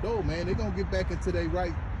out the door, man. They're going to get back into their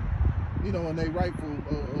right, you know, in their rightful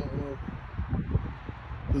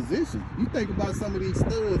position. You think about some of these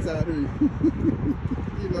studs out here,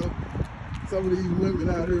 you know, some of these women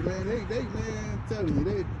out here, man, they man, I'm telling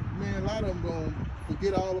you, man, a lot of them going to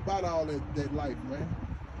forget all about all that life, man,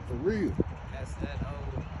 for real. That's that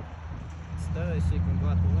old stud shit can go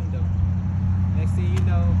out the window. Next thing you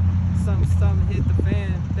know, something hit the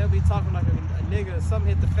fan. They'll be talking like a nigga. Something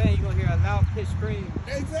hit the fan. You gonna hear a loud pitch scream.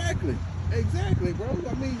 Exactly, bro.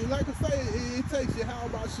 I mean, like I say, it takes you how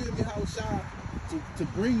about shit, how shy to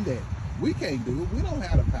bring that. We can't do it. We don't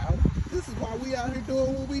have the power. This is why we out here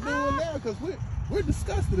doing what we doing now, because we're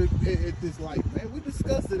disgusted at this life, man. We're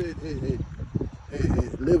disgusted at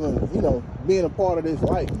living, you know, being a part of this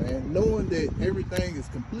life, man, knowing that everything is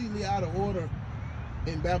completely out of order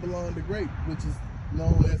in Babylon the Great, which is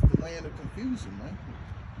known as the land of confusion, man.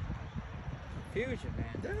 Confusion,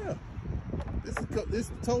 man. Yeah. This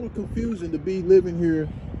is total confusion to be living here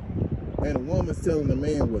and a woman's telling a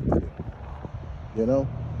man what to do, you know?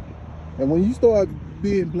 And when you start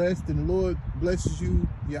being blessed and the Lord blesses you,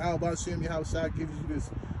 Yahweh Shem, Yahweh gives you this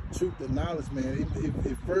truth and knowledge, man,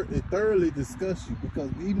 it thoroughly disgusts you,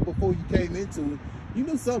 because even before you came into it, you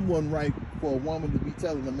knew something wasn't right for a woman to be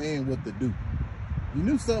telling a man what to do. You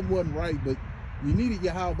knew something wasn't right, but you needed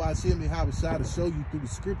Yahweh Hashem, Yahweh Shai to show you through the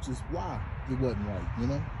scriptures why it wasn't right, you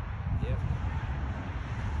know? Yep.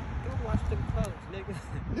 Go watch them clothes, nigga.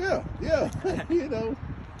 Yeah. You know,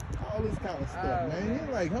 all this kind of stuff, man.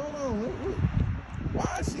 You're like, hold on,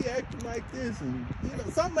 why is she acting like this? And you know,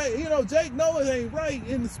 something, you know, Jake knows it ain't right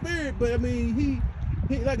in the spirit, but I mean,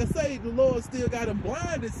 he like I say, the Lord still got him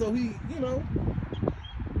blinded, so he, you know.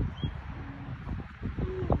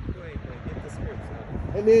 Wait, get the scripts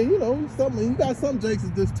out. And then, you know, you got some Jakes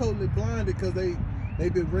that's just totally blinded because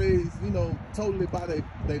they've been raised, you know, totally by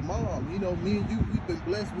their mom. You know, me and you, we've been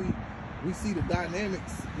blessed. We see the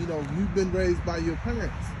dynamics. You know, you've been raised by your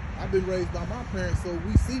parents. I've been raised by my parents, so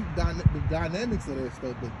we see the dynamics of that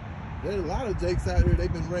stuff. But there's a lot of Jakes out here,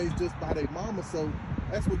 they've been raised just by their mama, so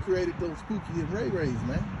that's what created those Pookie and Ray Rays,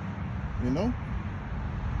 man. You know?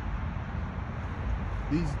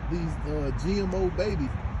 These GMO babies.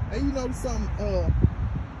 Hey, you know something,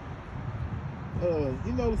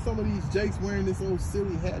 you know some of these Jakes wearing this old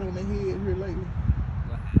silly hat on their head here lately?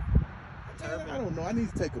 What hat? I don't know. I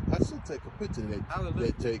should take a picture of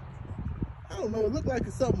that Jake. I don't know. It looked like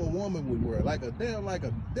it's something a woman would wear, like a damn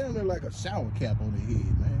near like a shower cap on their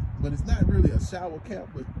head, man. But it's not really a shower cap,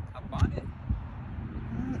 but a bonnet.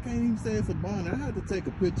 I can't even say it's a bonnet. I had to take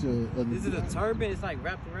a picture of. Is it a turban? It's like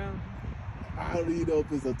wrapped around. I don't even know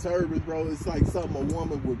if it's a turban, bro. It's like something a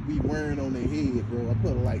woman would be wearing on their head, bro. I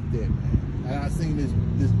put it like that, man. And I seen this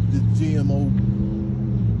GMO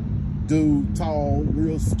dude, tall,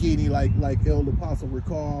 real skinny, like Elder Apostle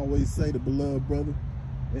Recall always say, the beloved brother.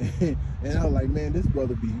 And I was like, man, this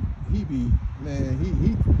brother I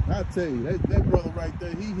tell you, that brother right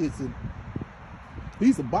there, he hits it.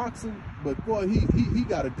 He's a boxer, but boy, he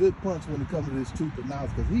got a good punch when it comes to this truth or knowledge,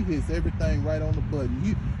 because he hits everything right on the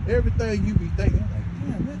button. Everything you be thinking, I'm like,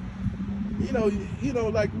 damn, man. You know,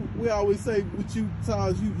 like we always say with you,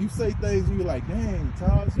 Taj, you say things and you're like, dang,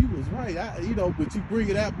 Taj, you was right. But you bring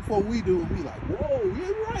it out before we do, and we like, whoa,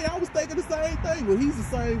 you're right. I was thinking the same thing. Well, he's the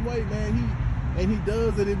same way, man. He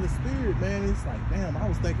does it in the spirit, man. It's like, damn, I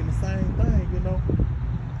was thinking the same thing, you know.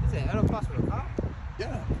 Is it impossible to call?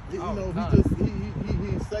 Yeah, he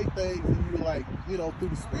say things and you're like, through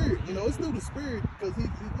the spirit. It's through the spirit, because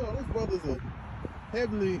those brothers are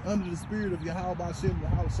heavily under the spirit of Yahweh Hashem,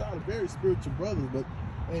 Yahweh, very spiritual brothers, but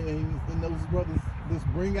and those brothers just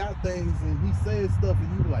bring out things and he says stuff and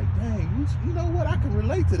you're like, dang, you know what? I can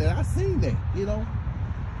relate to that. I seen that, you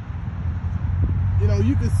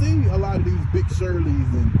can see a lot of these Big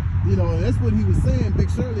Shirleys, and and that's what he was saying. Big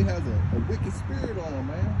Shirley has a wicked spirit on him,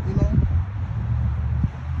 man.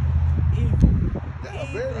 Evil. Yeah,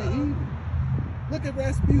 very evil. Look at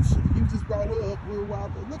Rasputia. You just brought her up real while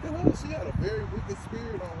ago. Look at her. She had a very wicked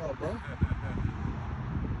spirit on her, bro.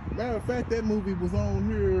 Matter of fact, that movie was on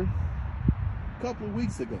here a couple of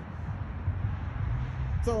weeks ago.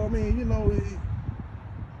 So I mean,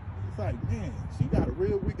 it's like, man, she got a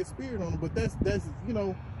real wicked spirit on her. But that's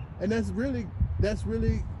and that's really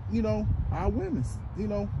our women's.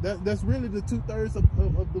 That's really the 2/3 of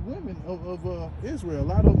the women of Israel. A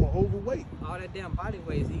lot of them are overweight. All that damn body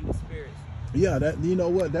weight is evil spirits. Yeah, that's I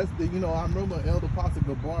remember Elder Apostle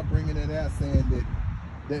Gabar bringing that out, saying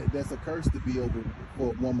that's a curse to be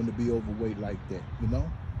for a woman to be overweight like that.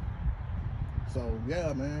 So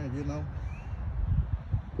yeah, man,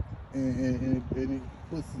 and it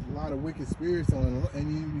puts a lot of wicked spirits on it.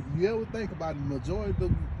 And you ever think about it, the majority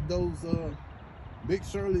of those Big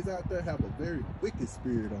Shirleys out there have a very wicked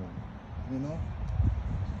spirit on them,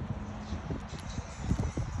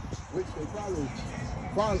 which they probably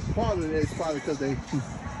part of that is probably because they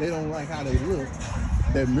don't like how they look.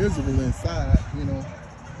 They're miserable inside, and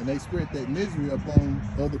they spread that misery upon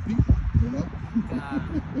other people,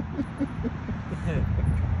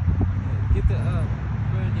 Get the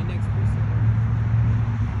your next person.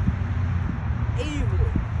 Evil.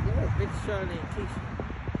 Yeah. Big Shirley and Keisha.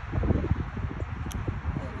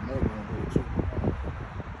 Another one here too.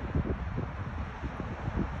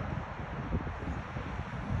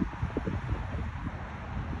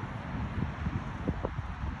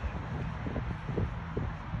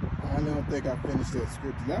 I don't think I finished that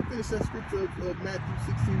scripture. Did I finish that scripture of Matthew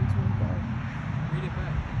 16:25? Read it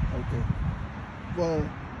back. Okay. Well,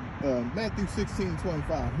 Matthew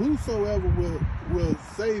 16:25. Whosoever will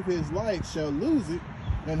save his life shall lose it,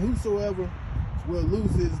 and whosoever will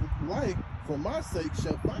lose his life for my sake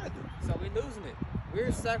shall find it. So we're losing it.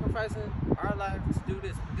 We're sacrificing our life to do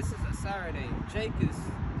this. This is a Saturday. Jake is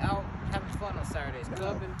out having fun on Saturdays,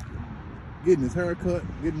 clubbing. Getting his hair cut,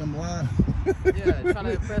 getting them lines. Yeah, trying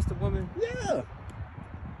to impress the woman. Yeah.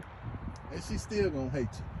 And she's still gonna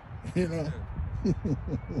hate you.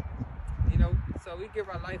 So we give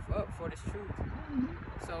our life up for this truth. Mm-hmm.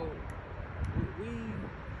 So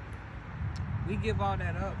we give all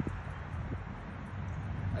that up.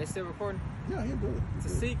 Are you still recording? Yeah, you're good. To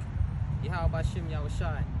seek Yahweh Hashem Yahweh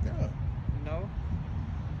Shai. Yeah.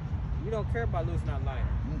 We don't care about losing our life.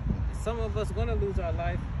 Mm-hmm. Some of us gonna lose our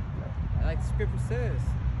life, like the scripture says,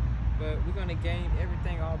 but we're gonna gain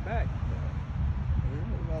everything all back.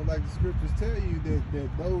 Like the scriptures tell you that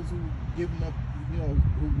those who giving up,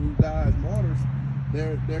 who die as martyrs,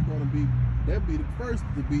 they'll be the first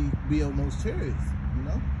to be on those chariots.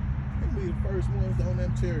 They'll be the first ones on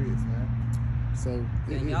them chariots, man. So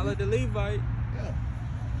and y'all are the Levite. Yeah.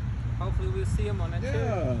 Hopefully we'll see him on that chariot.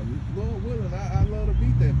 Yeah, Lord willing, I love to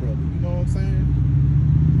beat that brother. You know what I'm saying?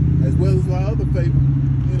 As well as my other favorite,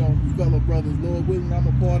 fellow brothers. Lord willing, I'm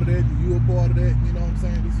a part of that, and you a part of that. You know what I'm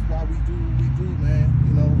saying? This is why we do what we do, man.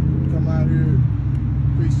 Come out here,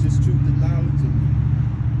 preach this truth and knowledge.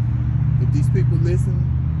 And if these people listen,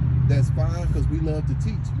 that's fine, because we love to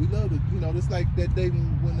teach. We love to, just like that day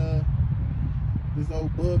when this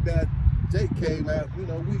old bugged out Jake came out.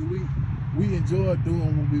 We enjoyed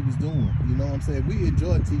doing what we was doing. You know what I'm saying? We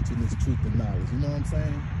enjoyed teaching this truth and knowledge. You know what I'm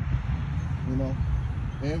saying?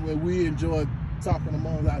 And when we enjoyed talking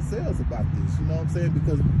among ourselves about this. You know what I'm saying?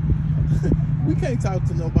 Because we can't talk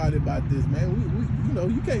to nobody about this, man. We you know,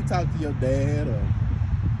 you can't talk to your dad or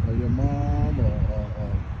your mom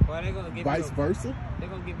well, they gonna give vice you versa. They're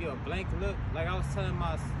gonna give you a blank look. Like I was telling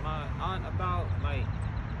my aunt about like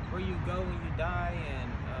where you go when you die,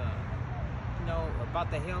 and you know,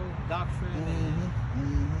 about the hell doctrine,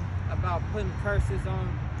 and about putting curses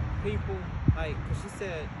on people. Like, cause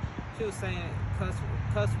she was saying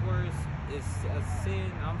cuss words is a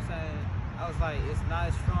sin. I'm saying, I was like, it's not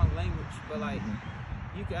a strong language, but like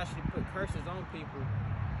you can actually put curses on people.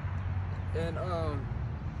 And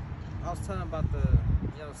I was telling about the,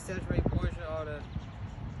 you know, Cedric Borgia, all the.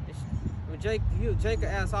 When Jake could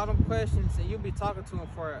ask all them questions, and you'll be talking to him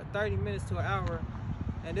for 30 minutes to an hour,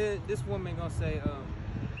 and then this woman gonna say,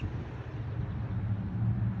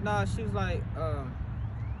 nah, she was like,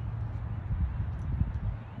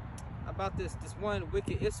 about this one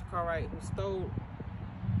wicked Issacharite who stole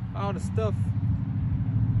all the stuff,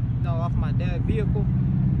 you know, off my dad's vehicle.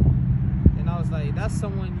 And I was like, that's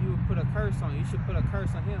someone you would put a curse on. You should put a curse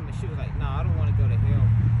on him. And she was like, nah, I don't want to go to hell.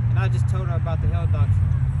 And I just told her about the hell doctrine.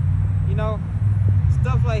 You know,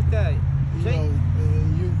 stuff like that. You know,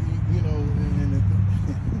 you know,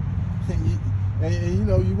 and you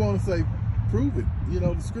know, you want to say, prove it. You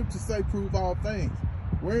know, the scriptures say, prove all things.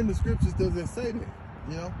 Where in the scriptures does it say that?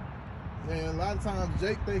 You know, and a lot of times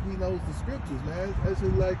Jake think he knows the scriptures, man. That's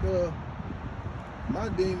just like my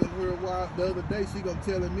demon here a while the other day. She gonna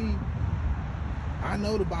telling me, I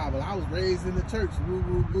know the Bible. I was raised in the church. Woo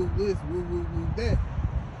woo woo this, woo woo woo that.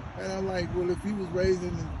 And I'm like, well, if he was raised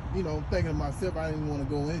in, you know, thinking to myself, I didn't want to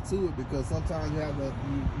go into it, because sometimes you have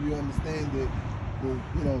you understand that the,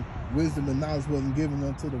 you know, wisdom and knowledge wasn't given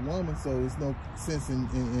unto the woman, so there's no sense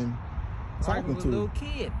in talking to a little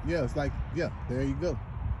kid. Yeah, it's like, yeah, there you go.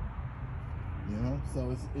 You know,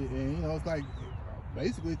 so and you know, it's like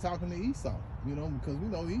basically talking to Esau. You know, because we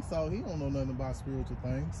know Esau, he don't know nothing about spiritual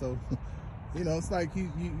things, so. You know, it's like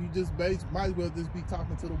you just might as well just be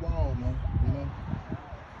talking to the wall, man. You know.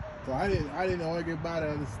 So I didn't argue about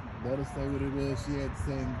it. I just let her say what it was she had to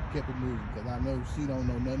say and kept it moving, because I know she don't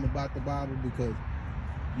know nothing about the Bible, because,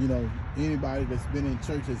 you know, anybody that's been in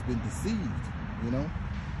church has been deceived, you know.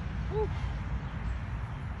 Woo.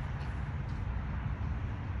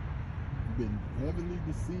 Been heavily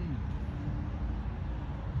deceived.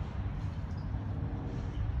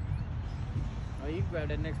 Oh, you grab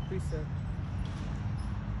that next precept.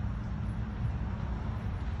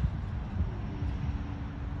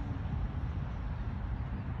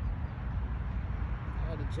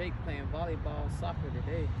 Jake playing volleyball, soccer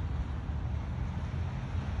today.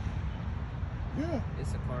 Yeah.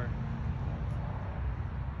 It's a car.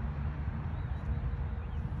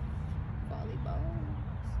 Volleyball.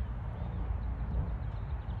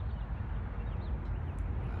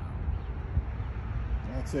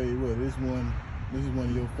 I'll tell you what, this is one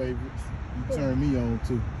of your favorites. You turn me on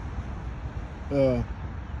to.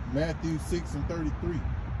 Matthew 6:33.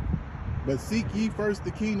 But seek ye first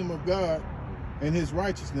the kingdom of God and his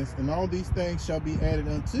righteousness, and all these things shall be added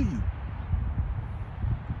unto you.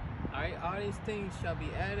 Alright, all these things shall be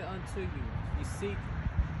added unto you. You seek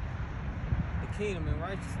the kingdom and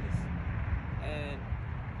righteousness. And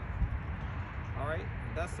alright,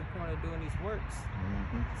 that's the point of doing these works.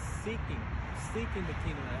 Seeking the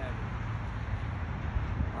kingdom of heaven.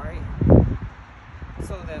 Alright?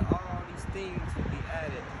 So that all these things will be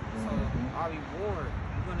added. So our reward,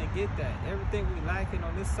 we're going to get that. Everything we lacking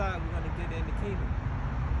on this side, we're going to get it in the kingdom.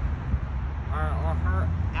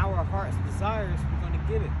 Our heart's desires, we're going to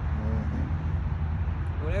get it.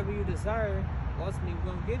 Whatever you desire, ultimately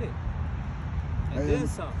we're going to get it. And then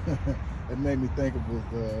some. It made me think of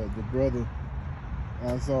the brother.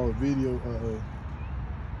 I saw a video.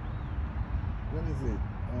 What is it?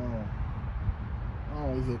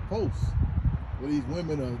 It's a post where these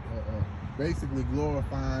women are basically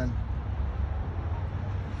glorifying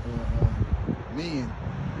men.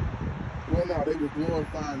 Well, no, they were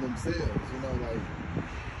glorifying themselves. You know, like,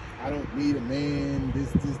 I don't need a man.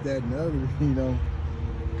 This, that, and the other. You know,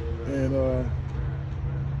 and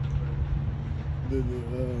the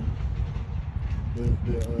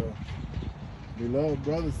beloved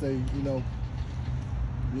brother say, you know,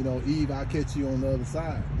 Eve, I'll catch you on the other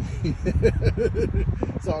side.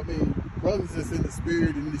 So I mean, brothers that's in the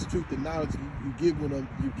spirit and in this truth and knowledge, you get with them,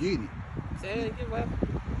 you get it. Say it again, what?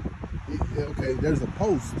 Okay, there's a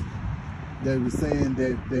post that was saying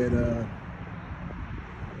that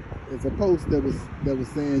it's a post that was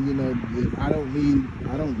saying, you know, that I don't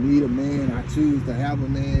need a man. I choose to have a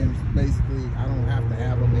man. Basically, I don't have to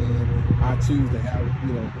have a man. I choose to have,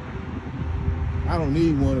 you know, I don't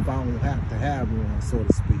need one if I don't have to have one, so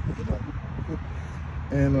to speak. You know?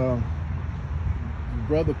 And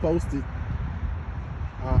brother posted,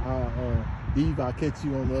 Eve, I'll catch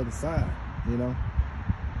you on the other side, you know.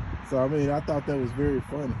 So I mean, I thought that was very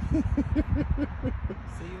funny.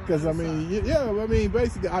 Because I mean, yeah, I mean,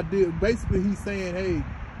 basically he's saying, hey,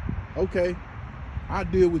 okay, I'll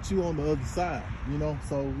deal with you on the other side, you know.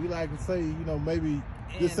 So we like to say, you know, maybe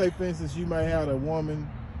just say, for instance, you might have a woman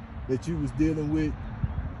that you was dealing with,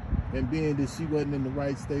 and being that she wasn't in the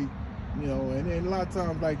right state, you know, and a lot of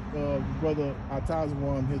times, like brother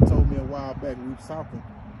Atazawan had told me a while back, we was talking.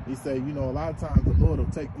 He said, you know, a lot of times the Lord will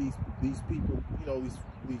take these people, you know,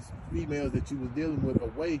 these females that you was dealing with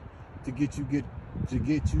away to get you to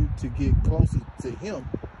get closer to Him.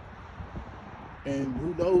 And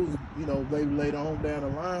who knows, you know, maybe later on down the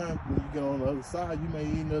line, when you get on the other side, you may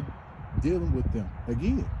end up dealing with them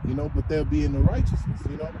again, you know, but they'll be in the righteousness,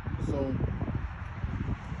 you know. So,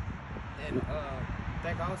 and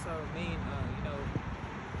that can also mean, you know,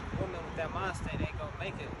 women with that mind state ain't gonna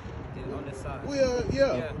make it on this side. Well,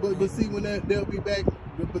 yeah. But see, when they'll be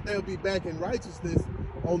back in righteousness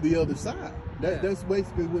on the other side. That's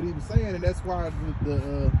basically what he was saying, and that's why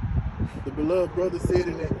the beloved brother said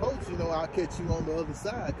in that quote, you know, I'll catch you on the other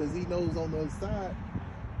side, because he knows on the other side,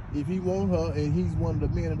 if he want her and he's one of the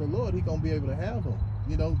men of the Lord, he gonna be able to have her,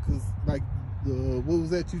 you know, because like what was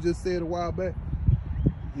that you just said a while back?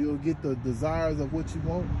 You'll get the desires of what you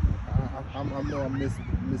want. I know I'm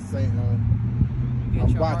saying.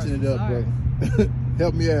 I'm watching it up, brother.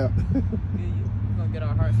 Help me out. We're gonna get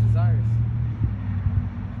our heart's desires.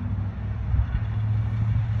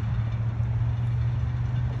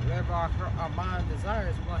 Whatever our mind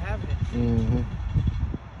desires, we're gonna have it. Mm-hmm. We're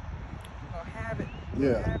gonna have it.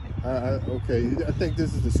 Yeah. Okay. I think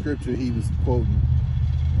this is the scripture he was quoting.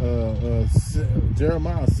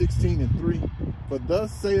 Jeremiah 16:3. For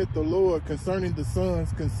thus saith the Lord concerning the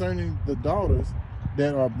sons, concerning the daughters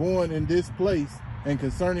that are born in this place, and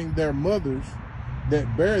concerning their mothers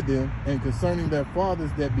that bear them, and concerning their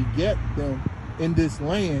fathers that beget them in this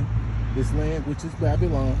land which is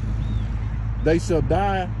Babylon, they shall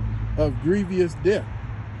die of grievous death.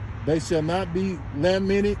 They shall not be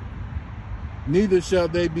lamented, neither shall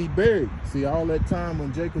they be buried. See, all that time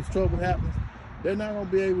when Jacob's trouble happens, they're not going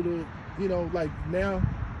to be able to, you know, like now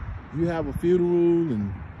you have a funeral,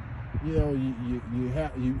 and you know,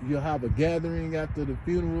 you'll have a gathering after the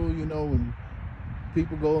funeral, you know, and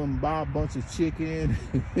people go and buy a bunch of chicken.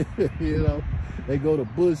 You know, they go to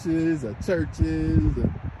bushes or churches or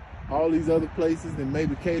all these other places and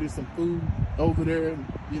maybe cater some food over there. And,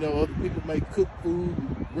 you know, other people may cook food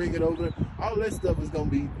and bring it over there. All that stuff is going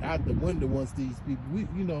to be out the window once these people,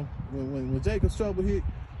 you know, when Jacob's trouble hit,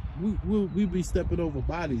 we'll be stepping over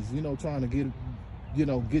bodies, you know, trying to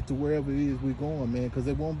get to wherever it is we're going, man, because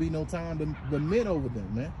there won't be no time to lament over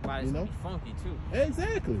them, man. Bodies, you know, be funky too.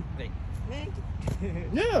 Exactly.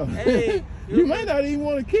 Yeah. Hey, you might not even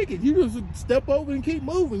want to kick it. You just step over and keep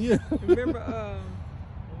moving. Yeah. Remember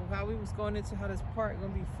how we was going into how this park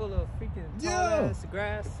gonna be full of freaking tall ass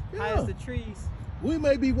grass, high as the trees. We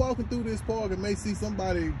may be walking through this park and may see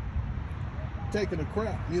somebody taking a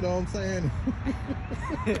crap. You know what I'm saying?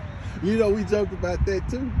 You know, we joked about that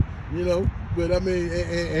too. You know, but I mean,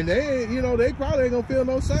 and they, you know, they probably ain't gonna feel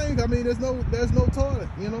no shame. I mean, there's no toilet.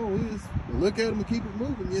 You know, we just look at them and keep it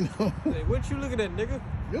moving. You know. Hey, what you looking at, nigga?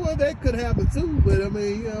 Well, that could happen too, but I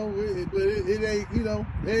mean, you know, it ain't, you know,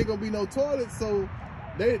 there ain't gonna be no toilet, so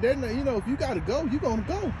they're not, you know, if you gotta go, you gonna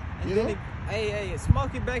go. You know. Hey,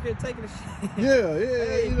 Smokey back here taking a shit. Yeah,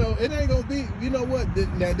 hey. You know, it ain't gonna be, you know what,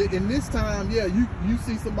 now in this time, yeah, you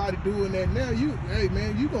see somebody doing that now, hey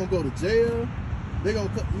man, you gonna go to jail. They're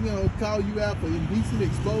gonna, you know, call you out for indecent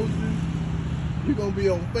exposure. You're gonna be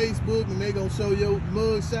on Facebook and they're gonna show your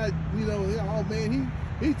mugshot, you know, oh man,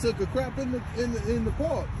 he took a crap in the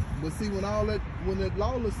park. But see, when that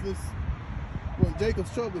lawlessness, when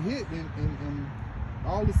Jacob's trouble hit and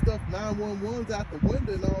all the stuff, 911's out the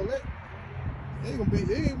window and all that, it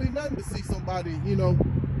ain't be nothing to see somebody, you know,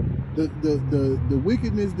 the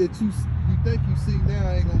wickedness that you think you see now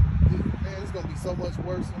ain't gonna, man, it's gonna be so much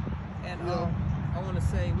worse. And you know, I want to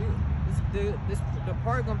say, the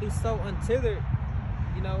park gonna be so untethered,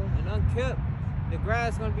 you know, and unkept. The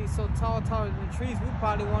grass gonna be so taller than the trees. We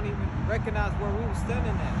probably won't even recognize where we were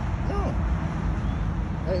standing at. No.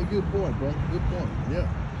 Hey, good point, bro. Good point. Yeah.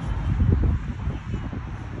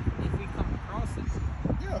 If we come across it.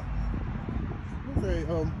 Yeah. Okay.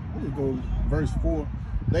 Let me go verse 4.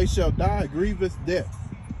 They shall die grievous death.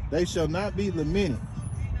 They shall not be lamented.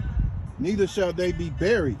 Neither shall they be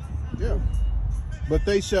buried. Yeah. But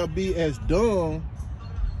they shall be as dung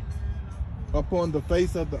upon the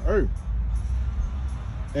face of the earth,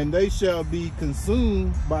 and they shall be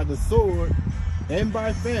consumed by the sword and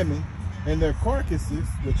by famine, and their carcasses,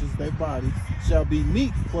 which is their bodies, shall be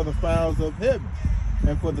meat for the fowls of heaven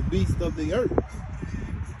and for the beasts of the earth.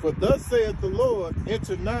 For thus saith the Lord,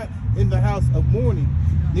 enter not in the house of mourning,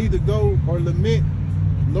 neither go or lament,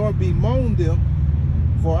 nor bemoan them,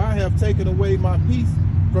 for I have taken away my peace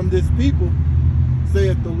from this people,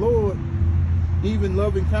 saith the Lord, even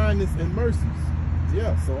loving kindness and mercies.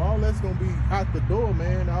 Yeah, so all that's gonna be out the door,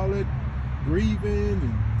 man. All that grieving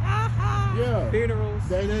and yeah, funerals.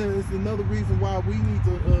 That is another reason why we need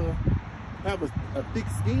to have a thick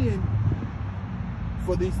skin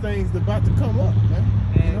for these things that about to come up, man.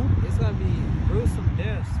 And you know? it's gonna be gruesome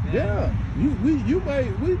deaths, man. Yeah,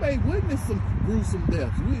 we may witness some gruesome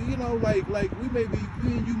deaths. You know, like we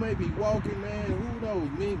and you may be walking, man. Who knows?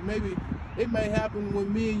 Maybe it may happen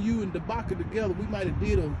when me and you and Debaka together. We might have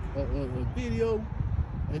did a video,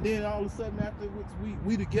 and then all of a sudden afterwards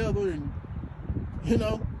we together, and you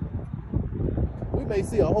know, we may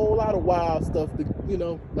see a whole lot of wild stuff. Jake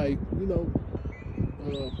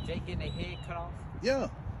getting their head cut off. Yeah.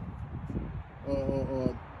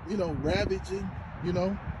 You know, ravaging, you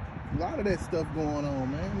know, a lot of that stuff going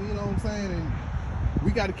on, man. You know what I'm saying? And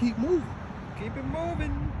we got to keep moving. Keep it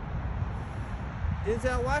moving.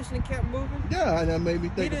 Denzel Washington kept moving. Yeah, and that made me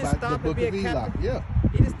think about the book of Eli. Yeah.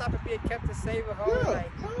 He didn't stop at being Captain Saver. Yeah,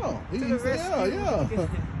 no. He said, yeah.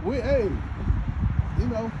 Hey, you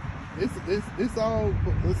know, it's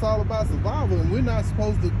all about survival, and we're not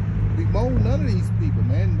supposed to bemoan none of these people,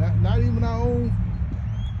 man. Not even our own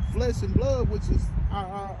flesh and blood, which is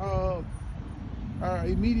our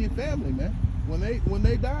immediate family, man. When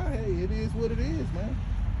they die, hey, it is what it is, man.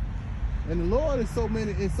 And the Lord in so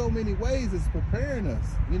many ways is preparing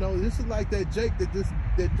us. You know, this is like that Jake that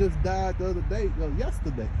just died the other day,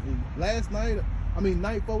 yesterday,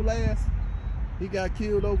 night before last. He got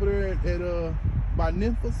killed over there at by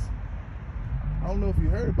Memphis. I don't know if you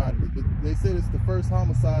heard about it, but they said it's the first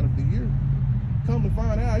homicide of the year. Come to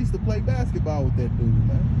find out, I used to play basketball with that dude,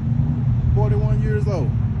 man. 41 years old.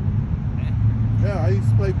 Yeah, I used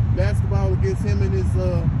to play basketball against him and his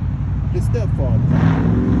stepfather.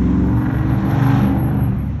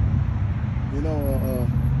 You know,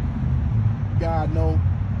 God know,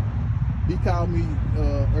 he called me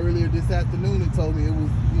earlier this afternoon and told me it was,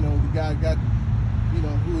 you know, the guy got, you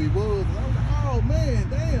know, who he was. And I was like, oh man,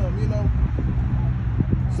 damn, you know.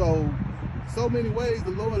 So many ways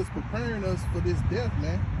the Lord is preparing us for this death,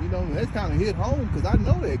 man. You know, that's kind of hit home because I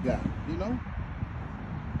know that guy, you know.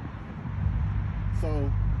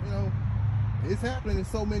 So, you know, it's happening in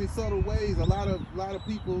so many subtle ways. A lot of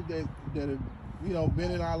people that have, you know,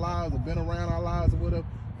 been in our lives or been around our lives or whatever,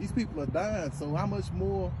 these people are dying. So how much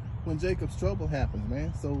more when Jacob's trouble happens,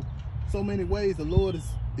 man? So many ways the Lord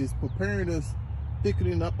is preparing us,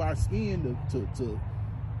 thickening up our skin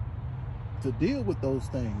to deal with those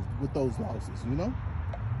things, with those losses, you know?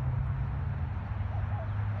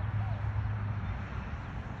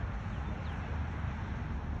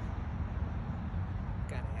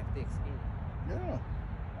 Gotta have thick skin. Yeah.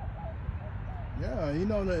 Yeah, you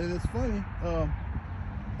know, and it's funny,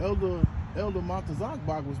 Elder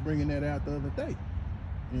Montezakbach was bringing that out the other day,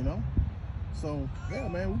 you know? So, yeah,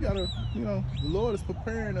 man, we gotta, you know, the Lord is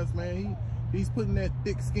preparing us, man. He's putting that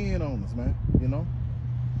thick skin on us, man, you know?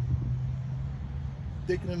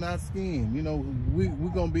 Thickening our skin, you know. We're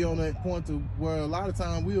gonna be on that point to where a lot of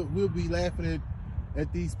times we'll be laughing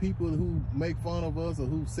at these people who make fun of us or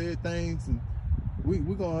who said things, and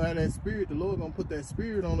we're gonna have that spirit. The Lord gonna put that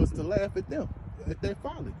spirit on us to laugh at them, at their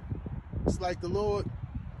folly. It's like the Lord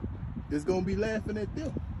is gonna be laughing at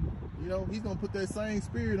them. You know, he's gonna put that same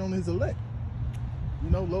spirit on his elect. You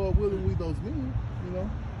know, Lord willing, we those men, you know.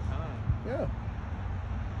 Yeah.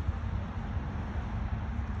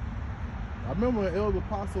 I remember Elder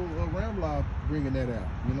Apostle Ramlaw bringing that out,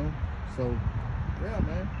 you know. So, yeah,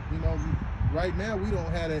 man. You know, right now we don't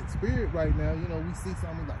have that spirit right now. You know, we see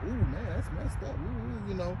something like, ooh, man, that's messed up. Ooh,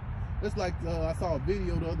 you know, it's like I saw a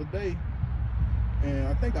video the other day, and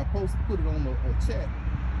I think I put it on a chat,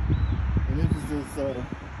 and it was this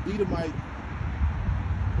Edomite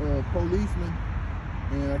policeman,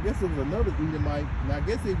 and I guess it was another Edomite, and I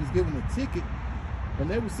guess he was given a ticket, and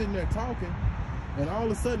they were sitting there talking. And all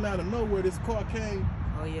of a sudden, out of nowhere, this car came.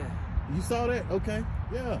 Oh, yeah. You saw that? Okay.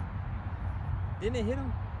 Yeah. Didn't it hit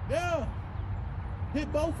him? Yeah.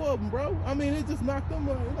 Hit both of them, bro. I mean, it just knocked them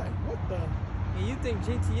out. Like, what the? And you think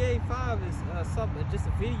GTA 5 is something, just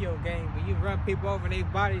a video game, but you run people over and their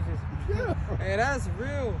bodies just... Yeah. Hey, that's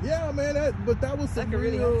real. Yeah, man. But that was some that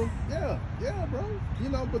real... Really yeah, bro. You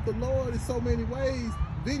know, but the Lord in so many ways,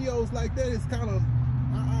 videos like that is kind of,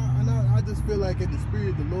 I just feel like in the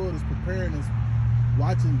spirit, the Lord is preparing us,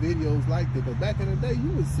 watching videos like that. But back in the day, you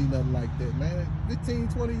wouldn't see nothing like that, man. 15,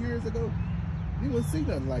 20 years ago, you wouldn't see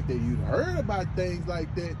nothing like that. You'd heard about things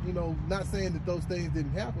like that, you know, not saying that those things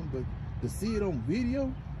didn't happen, but to see it on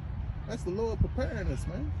video, that's the Lord preparing us,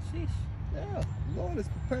 man. Sheesh. Yeah, the Lord is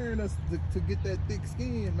preparing us to get that thick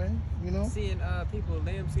skin, man, you know? Seeing people,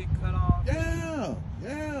 limbs get cut off. Yeah,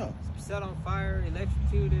 yeah. Set on fire,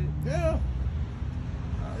 electrocuted. Yeah.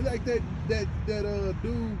 Like that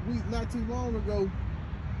dude, not too long ago,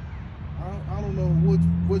 I don't know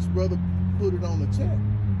which brother put it on the chat,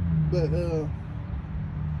 but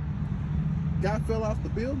guy fell off the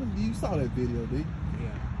building. You saw that video, did you?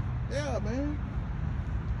 Yeah, man.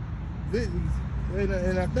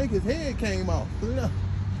 And I think his head came off. You know?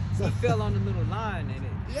 So, he fell on the little line in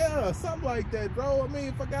it. Yeah, something like that, bro. I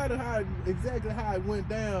mean, forgot exactly how it went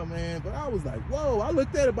down, man. But I was like, whoa. I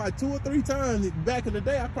looked at it about 2 or 3 times. Back in the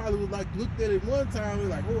day, I probably was like, looked at it one time and was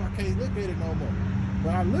like, oh, I can't look at it no more.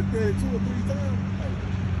 But I looked at it 2 or 3 times. Like,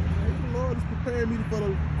 hey, the Lord is preparing me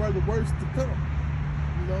for the worst to come.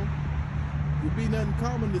 You know? It'd be nothing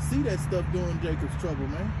common to see that stuff during Jacob's trouble,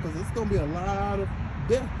 man. Because it's going to be a lot of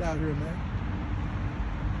death out here, man.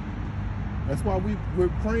 That's why we're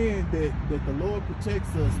praying that the Lord protects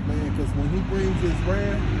us, man, because when he brings his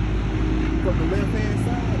wrath from the left-hand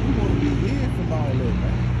side, we want to be hid from all that,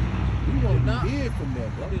 man. We want to be hid from that,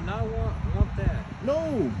 bro. We do not want that.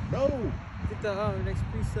 No, no. Get the next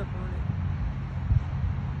precept on it.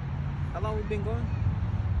 How long we been going?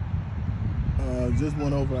 Just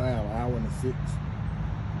went over an hour and 6.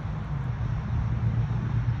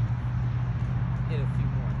 Hit a few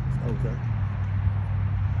more. Okay.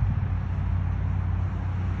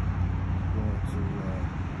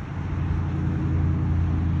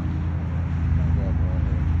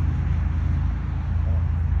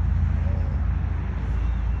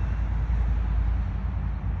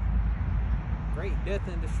 Great death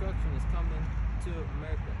and destruction is coming to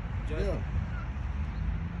America. Judgment. Yeah.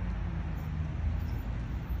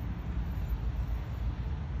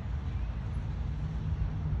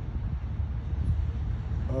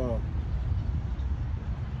 Well,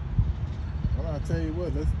 I'll tell you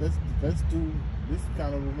what, let's do this is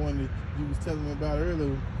kind of the one that you was telling me about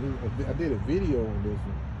earlier. I did a video on this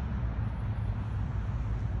one.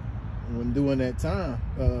 When doing that time,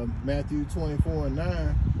 Matthew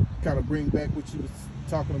 24:9, kind of bring back what you was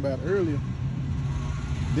talking about earlier.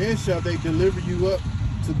 Then shall they deliver you up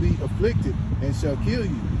to be afflicted, and shall kill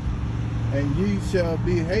you, and ye shall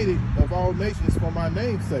be hated of all nations for my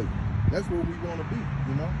name's sake. That's where we want to be,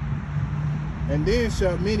 you know. And then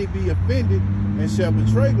shall many be offended, and shall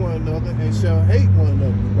betray one another, and shall hate one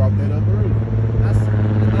another. We brought that up earlier. That's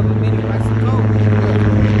another many rights to go.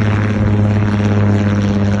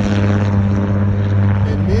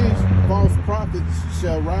 And many false prophets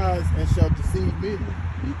shall rise and shall deceive many.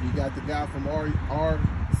 You got the guy from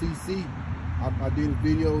RCC. I did a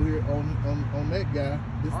video here on that guy.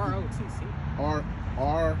 ROTC.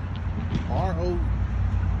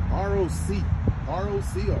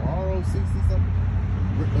 ROC or ROCC something.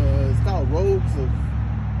 It's called Rogues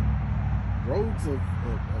of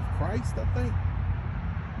Christ, I think.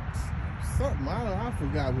 Something, I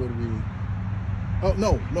forgot what it is. Oh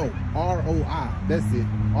no, ROI. That's it.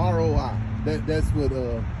 ROI. That's what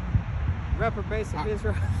Reprobates of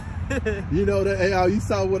Israel. You know that. Hey, you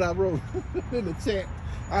saw what I wrote in the chat.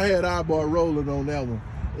 I had eyeball rolling on that one.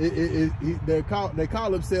 They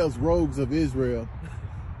call themselves Rogues of Israel,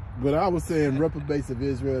 but I was saying reprobates of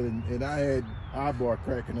Israel, and I had eyeball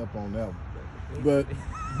cracking up on that one.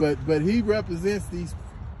 But he represents these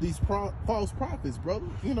false prophets, brother.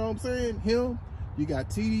 You know what I'm saying? Him. You got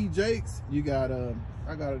T.D. Jakes. You got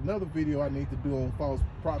I got another video I need to do on false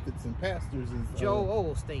prophets and pastors.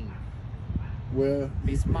 Joel Osteen. Well,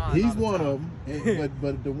 he's one of them,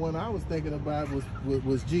 but the one I was thinking about was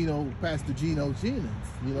Pastor Gino Jennings.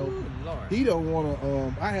 You know, ooh, Lord. He don't want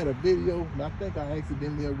to. I had a video, and I think I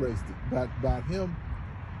accidentally erased it, about him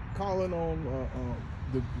calling on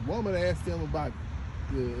the woman asked him about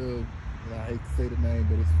I hate to say the name,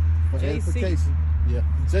 but it's for edification. Yeah,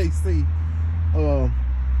 JC.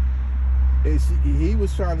 And he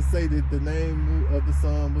was trying to say that the name of the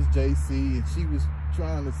son was JC, and she was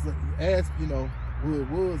trying to ask, you know, who it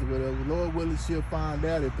was or whatever. Lord willing, she'll find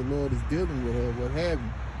out if the Lord is dealing with her, what have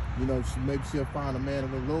you. You know, maybe she'll find a man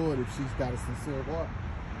of the Lord if she's got a sincere heart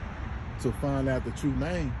to find out the true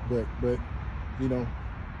name. But you know,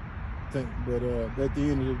 at the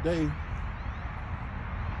end of the day,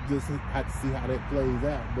 just have to see how that plays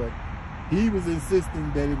out. But he was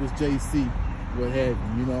insisting that it was JC, what have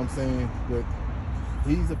you. You know what I'm saying? But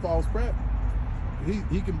he's a false prophet.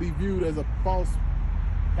 He can be viewed as a false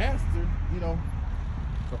pastor, you know,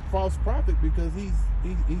 a false prophet, because he's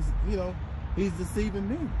you know, he's deceiving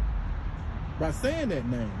me by saying that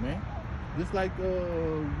name, man. Just like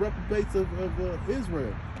reprobates of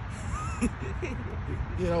Israel.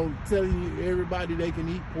 You know, telling you everybody they can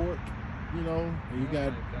eat pork. You know, you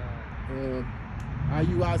got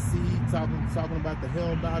IUIC talking about the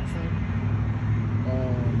hell doctrine.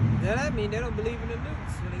 Now that mean they don't believe in the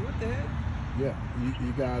nukes. Really, what the heck? Yeah,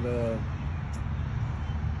 you got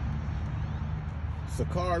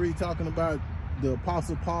Sakari talking about the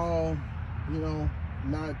Apostle Paul. You know,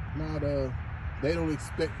 not they don't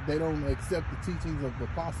accept the teachings of the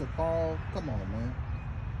Apostle Paul. Come on, man.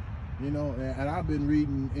 You know, and I've been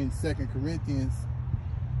reading in 2 Corinthians,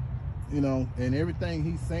 you know, and everything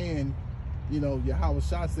he's saying, you know, Yahweh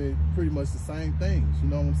Shah said pretty much the same things. You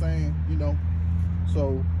know what I'm saying? You know,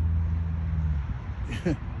 so,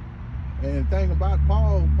 and the thing about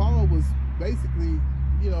Paul was basically,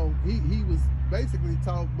 you know, he was basically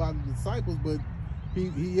taught by the disciples, but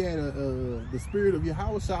he had the spirit of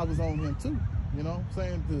Yahweh Shah was on him too. You know what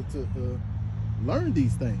I'm saying? To learn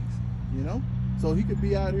these things, you know? So he could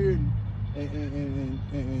be out here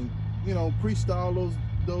and you know, preach to all those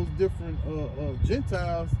different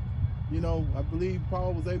Gentiles. You know, I believe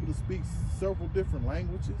Paul was able to speak several different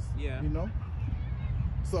languages. Yeah. You know?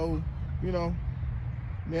 So, you know,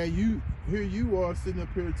 now you are sitting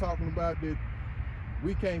up here talking about that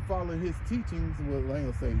we can't follow his teachings. Well, I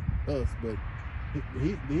ain't gonna say us, but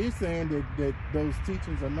he's saying that those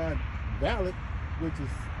teachings are not valid, which is,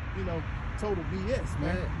 you know, total BS,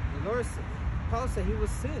 man. The Lord, Paul said he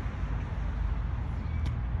was sent.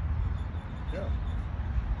 Yeah.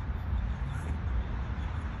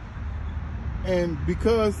 And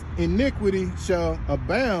because iniquity shall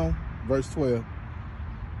abound, verse 12,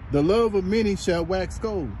 the love of many shall wax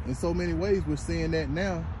cold. In so many ways we're seeing that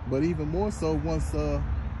now, but even more so once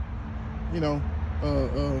you know,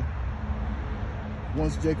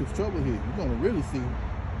 once Jacob's trouble hit, you're gonna really see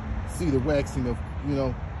the waxing of, you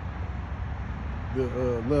know, the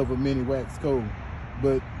love of many wax cold.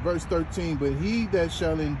 But verse 13, but he that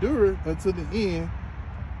shall endure unto the end,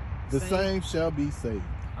 the same shall be saved.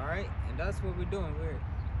 All right, and that's what we're doing.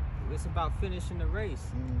 It's about finishing the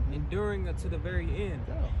race, enduring unto the very end.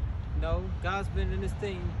 Yeah. No, God's been in this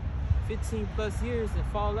thing 15 plus years and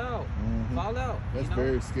fall out. Fall out. That's, you know?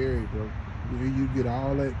 Very scary, bro. You get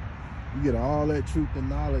all that truth and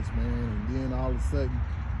knowledge, man, and then all of a sudden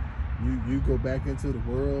you go back into the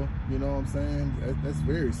world. You know what I'm saying? That's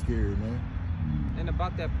very scary, man. And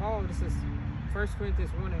about that Paul, this is 1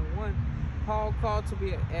 Corinthians 1:1. Paul called to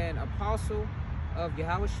be an apostle of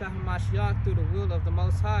Yahweh Shah HaMashiach through the will of the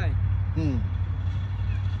Most High. You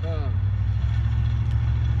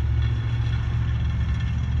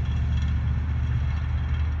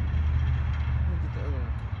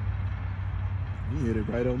hit it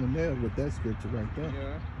right on the nail with that scripture right there.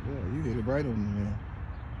 Yeah, you hit it right on the nail.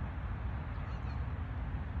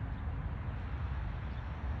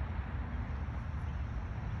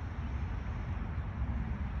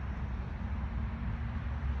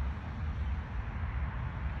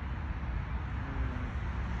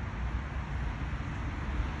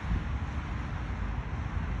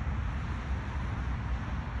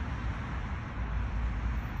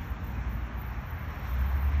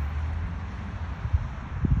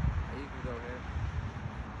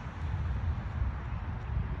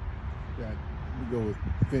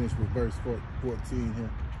 Finish with verse 14 here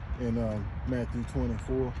in Matthew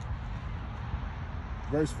 24.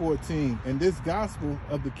 Verse 14, and this gospel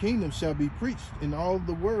of the kingdom shall be preached in all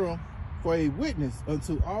the world for a witness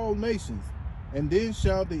unto all nations, and then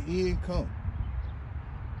shall the end come.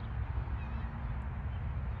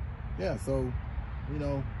 Yeah, so, you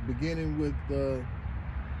know, beginning with the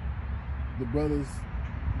brothers,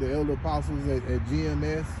 the elder apostles at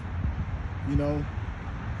GMS, you know,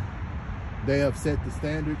 they have set the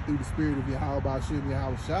standard through the spirit of Yahweh Bashim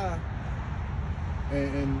Yahweh Shai,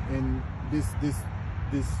 and this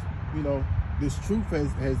you know, this truth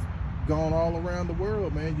has gone all around the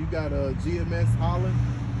world, man. You got GMS Holland,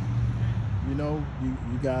 you know, you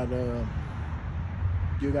got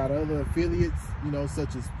other affiliates, you know,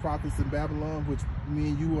 such as Prophets in Babylon, which me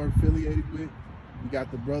and you are affiliated with. You got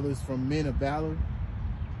the brothers from Men of Valor,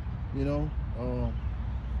 you know,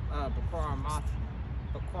 Bakar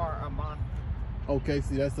Ahmad. Okay,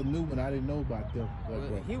 see, that's a new one. I didn't know about them. Well,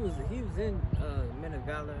 he was in Men of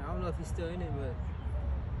Valor. I don't know if he's still in it, but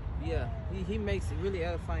yeah, he makes really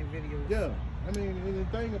edifying videos. Yeah, I mean, and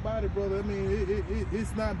the thing about it, brother, I mean,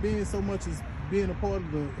 it's not being so much as being a part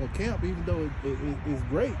of a camp, even though it's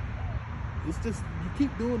great. it's just you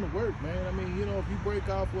keep doing the work, man. I mean, you know, if you break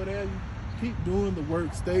off whatever, you keep doing the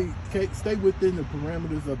work. Stay within the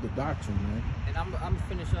parameters of the doctrine, man. And I'm gonna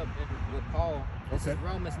finish up with Paul. This is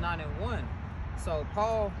Romans 9:1. So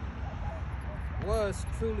Paul was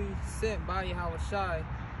truly sent by Yahushua,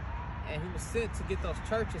 and he was sent to get those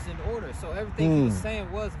churches in order. So everything he was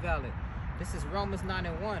saying was valid. This is Romans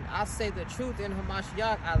 9:1. I say the truth in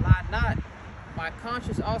Hamashiach, I lie not. My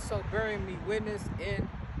conscience also bearing me witness in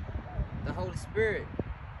the Holy Spirit.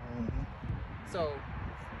 So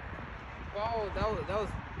Paul,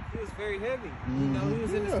 he was very heavy. You know, he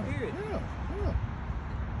was in the Spirit.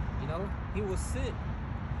 You know, he was sent.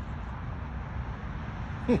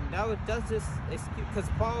 And that's just excuse, because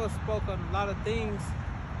Paul spoke on a lot of things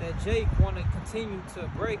that Jake want to continue to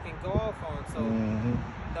break and go off on. So, you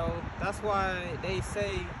know, that's why they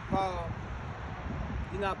say Paul,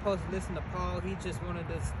 you're not supposed to listen to Paul. He just one of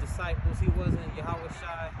the disciples. He wasn't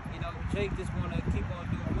Yahushua. You know, Jake just want to keep on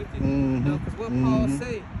doing wicked. You know, because what Paul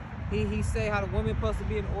say, he say how the woman supposed to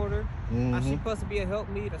be in order, how she supposed to be a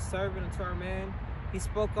helpmeet, a servant unto her man. He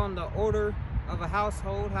spoke on the order of a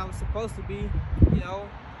household, how it's supposed to be, you know,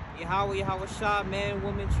 Yahushua, man,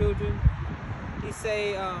 woman, children. He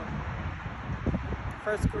say, 1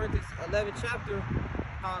 Corinthians 11 chapter,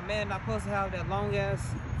 how a man not supposed to have that long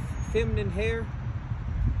ass feminine hair.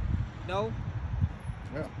 No.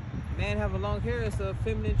 Yeah. Man have a long hair, it's a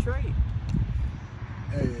feminine trait.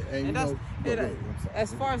 And that's,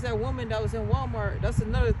 as far as that woman that was in Walmart, that's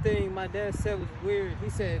another thing my dad said was weird.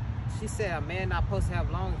 She said a man not supposed to have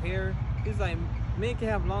long hair. He's like, men can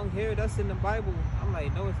have long hair, that's in the Bible. I'm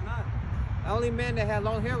like, no, it's not. The only man that had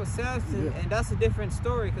long hair was Samson, and that's a different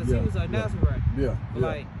story because he was a Nazarite.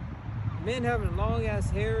 Like, men having long ass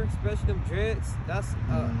hair, especially them dreads, that's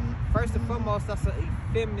first and foremost, that's an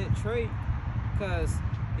effeminate trait. Because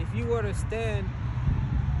if you were to stand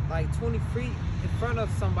like 20 feet in front of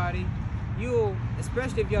somebody, you'll,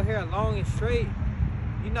 especially if your hair long and straight,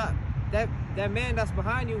 you're not, that man that's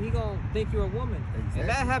behind you, he gonna think you're a woman. And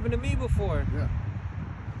that happened to me before.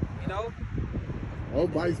 You know? Or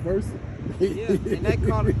vice versa. And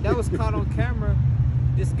that was caught on camera.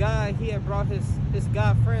 This guy, he had brought his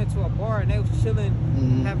guy friend to a bar, and they was chilling,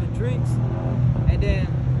 having drinks. And then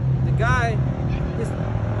the guy,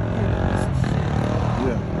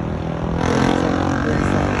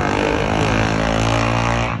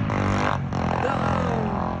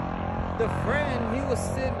 the friend, he was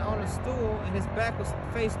sitting on a stool, and his back was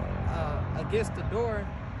faced against the door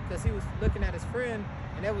because he was looking at his friend,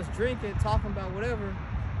 and they was drinking, talking about whatever.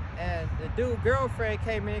 And the dude girlfriend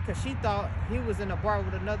came in because she thought he was in a bar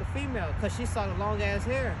with another female because she saw the long ass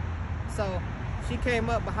hair. So she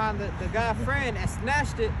came up behind the guy friend and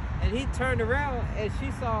snatched it, and he turned around and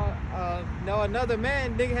she saw another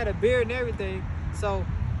man. Nigga had a beard and everything. So,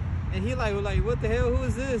 and he like what the hell, who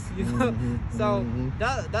is this, you know? So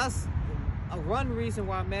that's one reason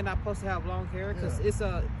why men not supposed to have long hair, because it's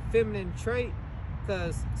a feminine trait.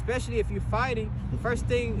 Because especially if you're fighting, the first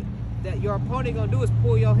thing that your opponent gonna do is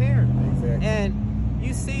pull your hair. And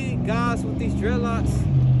you see guys with these dreadlocks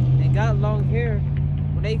and got long hair,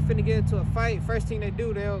 when they finna get into a fight, first thing they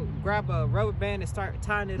do, they'll grab a rubber band and start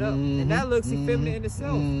tying it up. And that looks effeminate in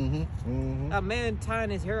itself. A man tying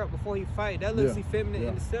his hair up before he fight, that looks effeminate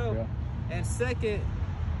in itself. And second,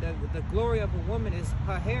 the glory of a woman is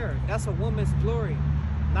her hair. That's a woman's glory,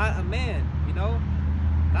 not a man, you know?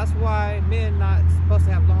 That's why men not supposed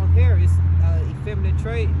to have long hair. It's an effeminate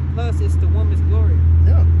trait. Plus, it's the woman's glory.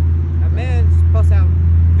 A man's supposed to have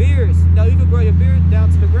beards. You know, you can grow your beard down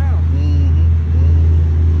to the ground.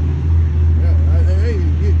 Hey,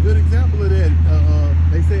 good example of that.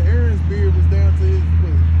 They say Aaron's beard was down to his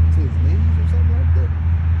knees or something like that.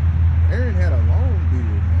 Aaron had a long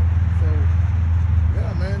beard, man. So,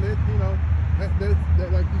 yeah, man, that, you know, that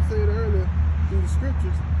like you said earlier through the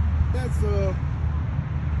scriptures, that's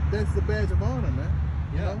the badge of honor, man.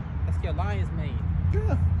 You know? That's your lion's mane.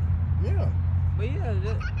 But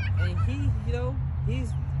and he, you know,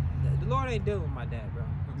 the Lord ain't dealing with my dad, bro.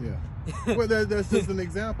 Well, that's just an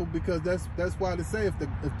example, because that's why they say if the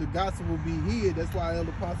gospel will be hid, that's why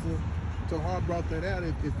Elder Apostle Tahar brought that out.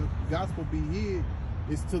 If the gospel be hid,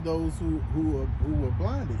 it's to those who are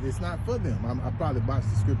blinded. It's not for them. I probably botched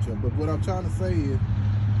the scripture, but what I'm trying to say is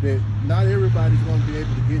that not everybody's going to be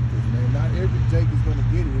able to get this, man. Not every Jake is going to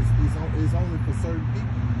get it. It's only for certain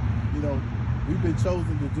people. You know, we've been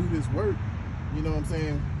chosen to do this work, you know what I'm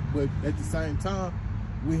saying? But at the same time,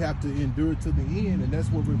 we have to endure to the end, and that's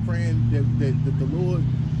what we're praying, that the Lord,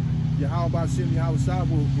 Yahweh Yahushua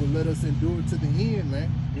will let us endure to the end,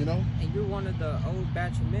 man, you know? And you're one of the old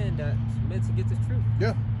batch of men that's meant to get this truth.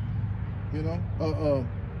 You know,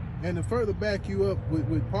 And to further back you up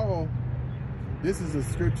with Paul, this is a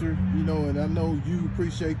scripture, you know, and I know you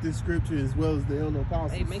appreciate this scripture as well as the elder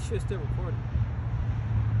apostles. Hey, make sure it's still recording.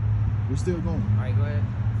 We're still going. All right, go ahead.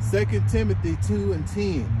 2 Timothy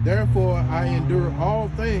 2:10. Therefore I endure all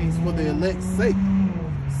things for the elect's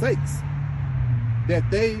sakes, that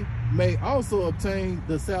they may also obtain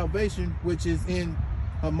the salvation which is in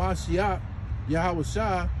Hamashiach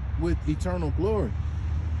Yahushua with eternal glory.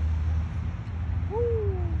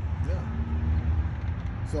 Woo. Yeah.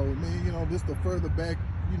 So, man, you know, just to further back,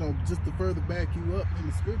 you know, just to further back you up in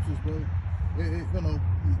the scriptures, bro. You know,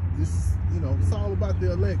 this, you know, it's all about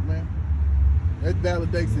the elect, man. That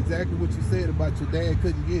validates exactly what you said about your dad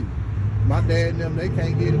couldn't get it. My dad and them, they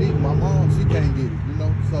can't get it either. My mom, she can't get it, you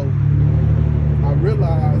know. So I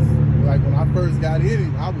realized, like, when I first got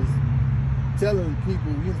in it, I was telling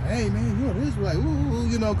people, you know, hey, man, you're an Israelite, ooh,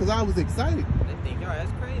 you know, because I was excited. They think, all right,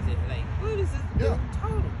 that's crazy. Like, what is this? Yeah.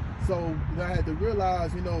 Total. So I had to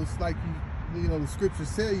realize, you know, it's like, you know, the scriptures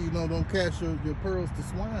say, you know, don't cast your pearls to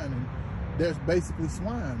swine. And there's basically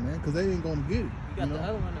swine, man, because they ain't going to get it. You got the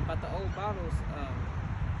other one about the old bottles.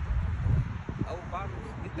 Old bottles.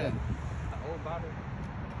 Get that. The old bottle.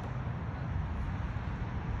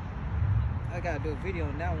 I got to do a video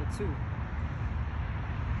on that one, too.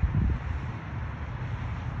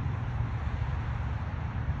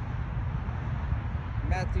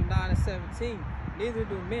 Matthew 9:17. Neither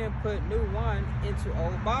do men put new wine into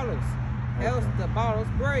old bottles, else the bottles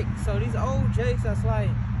break. So these old jakes, that's like,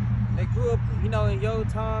 they grew up, you know, in your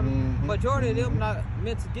time. Majority of them not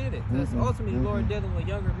meant to get it, because ultimately Lord dealing with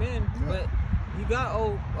younger men. But you got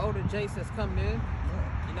older jakes that's coming in.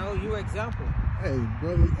 You know, you example. Hey,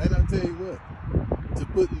 brother, and I tell you what, to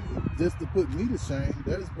put me to shame,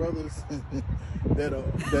 there's brothers that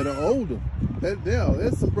are older.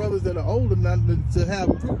 There's some brothers that are older not to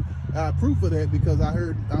have proof of that, because I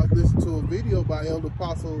listened to a video by Elder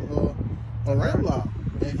Apostle Ramlaw,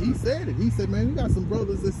 and he said it. He said, man, we got some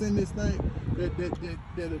brothers that's in this thing that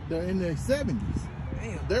they're in their 70s.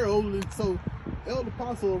 Damn. They're older. So Elder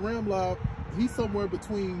Apostle Ramlaw, he's somewhere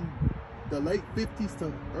between the late 50s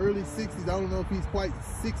to early 60s. I don't know if he's quite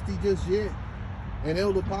 60 just yet. And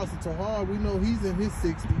Elder Apostle Tahar, we know he's in his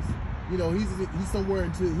 60s. You know, he's somewhere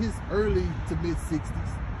into his early to mid 60s.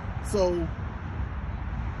 So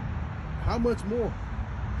how much more?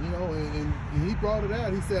 You know, and he brought it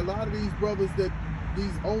out. He said a lot of these brothers,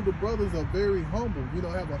 these older brothers are very humble, you know,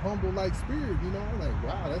 have a humble like spirit, you know. I'm like,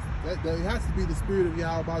 wow, that has to be the spirit of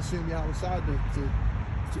Yahweh Hashem, Yahweh Shai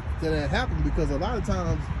to that happen, because a lot of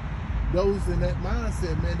times those in that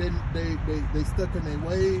mindset, man, they stuck in their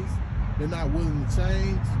ways. They're not willing to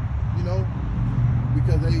change, you know,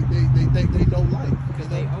 because they think they know life. Because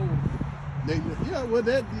they old. Yeah, well,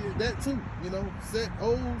 that too, you know, set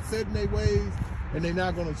in their ways, and they're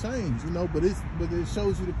not going to change, you know. But it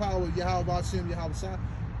shows you the power of Yahweh Hashem, Yahweh Shai.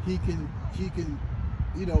 He can,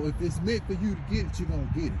 you know, if it's meant for you to get it, you're going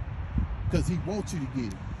to get it, because he wants you to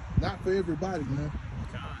get it. Not for everybody, man.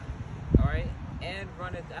 All right, and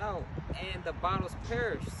run it out, and the bottles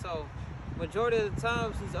perish. So majority of the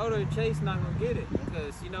times these older chase not gonna get it,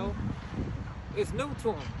 because, you know, it's new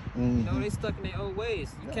to them. You know, they stuck in their old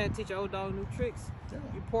ways. You can't teach an old dog new tricks.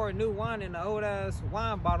 You pour a new wine in an old ass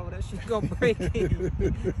wine bottle, that shit gonna break it.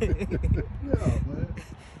 Man.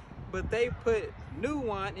 But they put new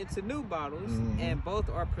wine into new bottles, and both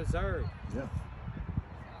are preserved.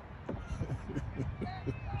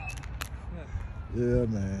 Yeah,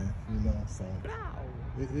 man. You know, so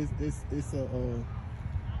it's a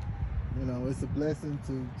you know, it's a blessing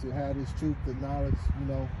to have this truth, the knowledge, you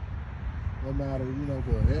know, no matter, you know,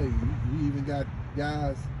 but hey, you even got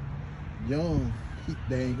guys young,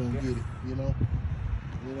 they ain't gonna get it, you know.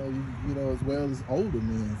 You know, as well as older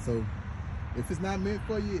men. So if it's not meant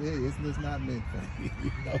for you, hey, it's just not meant for you,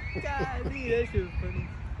 you know. God, that shit was funny.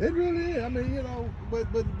 It really is. I mean, you know, but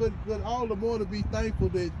all the more to be thankful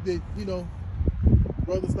that you know,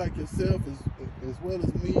 brothers like yourself as well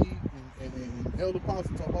as me and Elder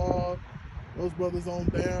Apostle Tahar, those brothers on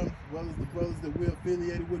down, as well as the brothers that we're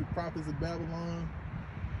affiliated with, the Prophets of Babylon,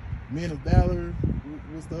 Men of Valor.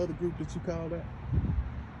 What's the other group that you called out?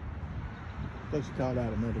 I thought you called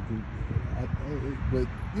out another group. But,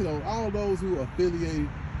 you know, all those who are affiliated,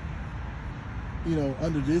 you know,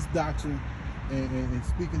 under this doctrine and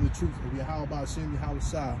speaking the truth of Yahweh Hashem, Yahweh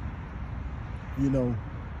Shai, you know,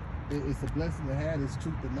 it's a blessing to have this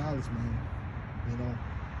truth and knowledge, man. You know,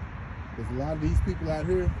 because a lot of these people out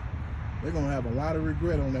here, they're gonna have a lot of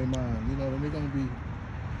regret on their mind. You know, and it's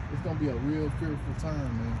gonna be a real fearful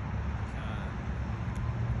time, man.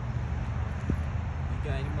 You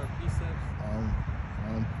got any more precepts?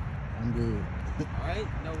 I'm good. Alright,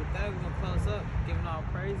 with that, we're going to close up, giving all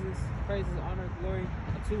praises, honor, glory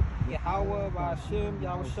to Yahweh, Ba'Hashem,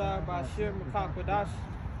 Yahushua, Ba'Hashem, Makakwadash.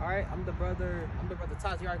 Alright, I'm the brother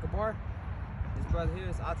Taziar Gabar. This brother here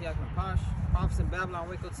is Atiak Napash, Prophets in Babylon,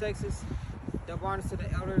 Waco, Texas. Double honors to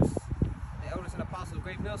the elders and apostles of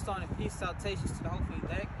Great Millstone, and peace, salutations to the hopefully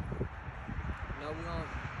elect. We're going to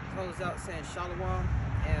close out saying Shalom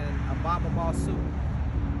and a Baba Basu.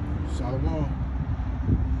 Shalom.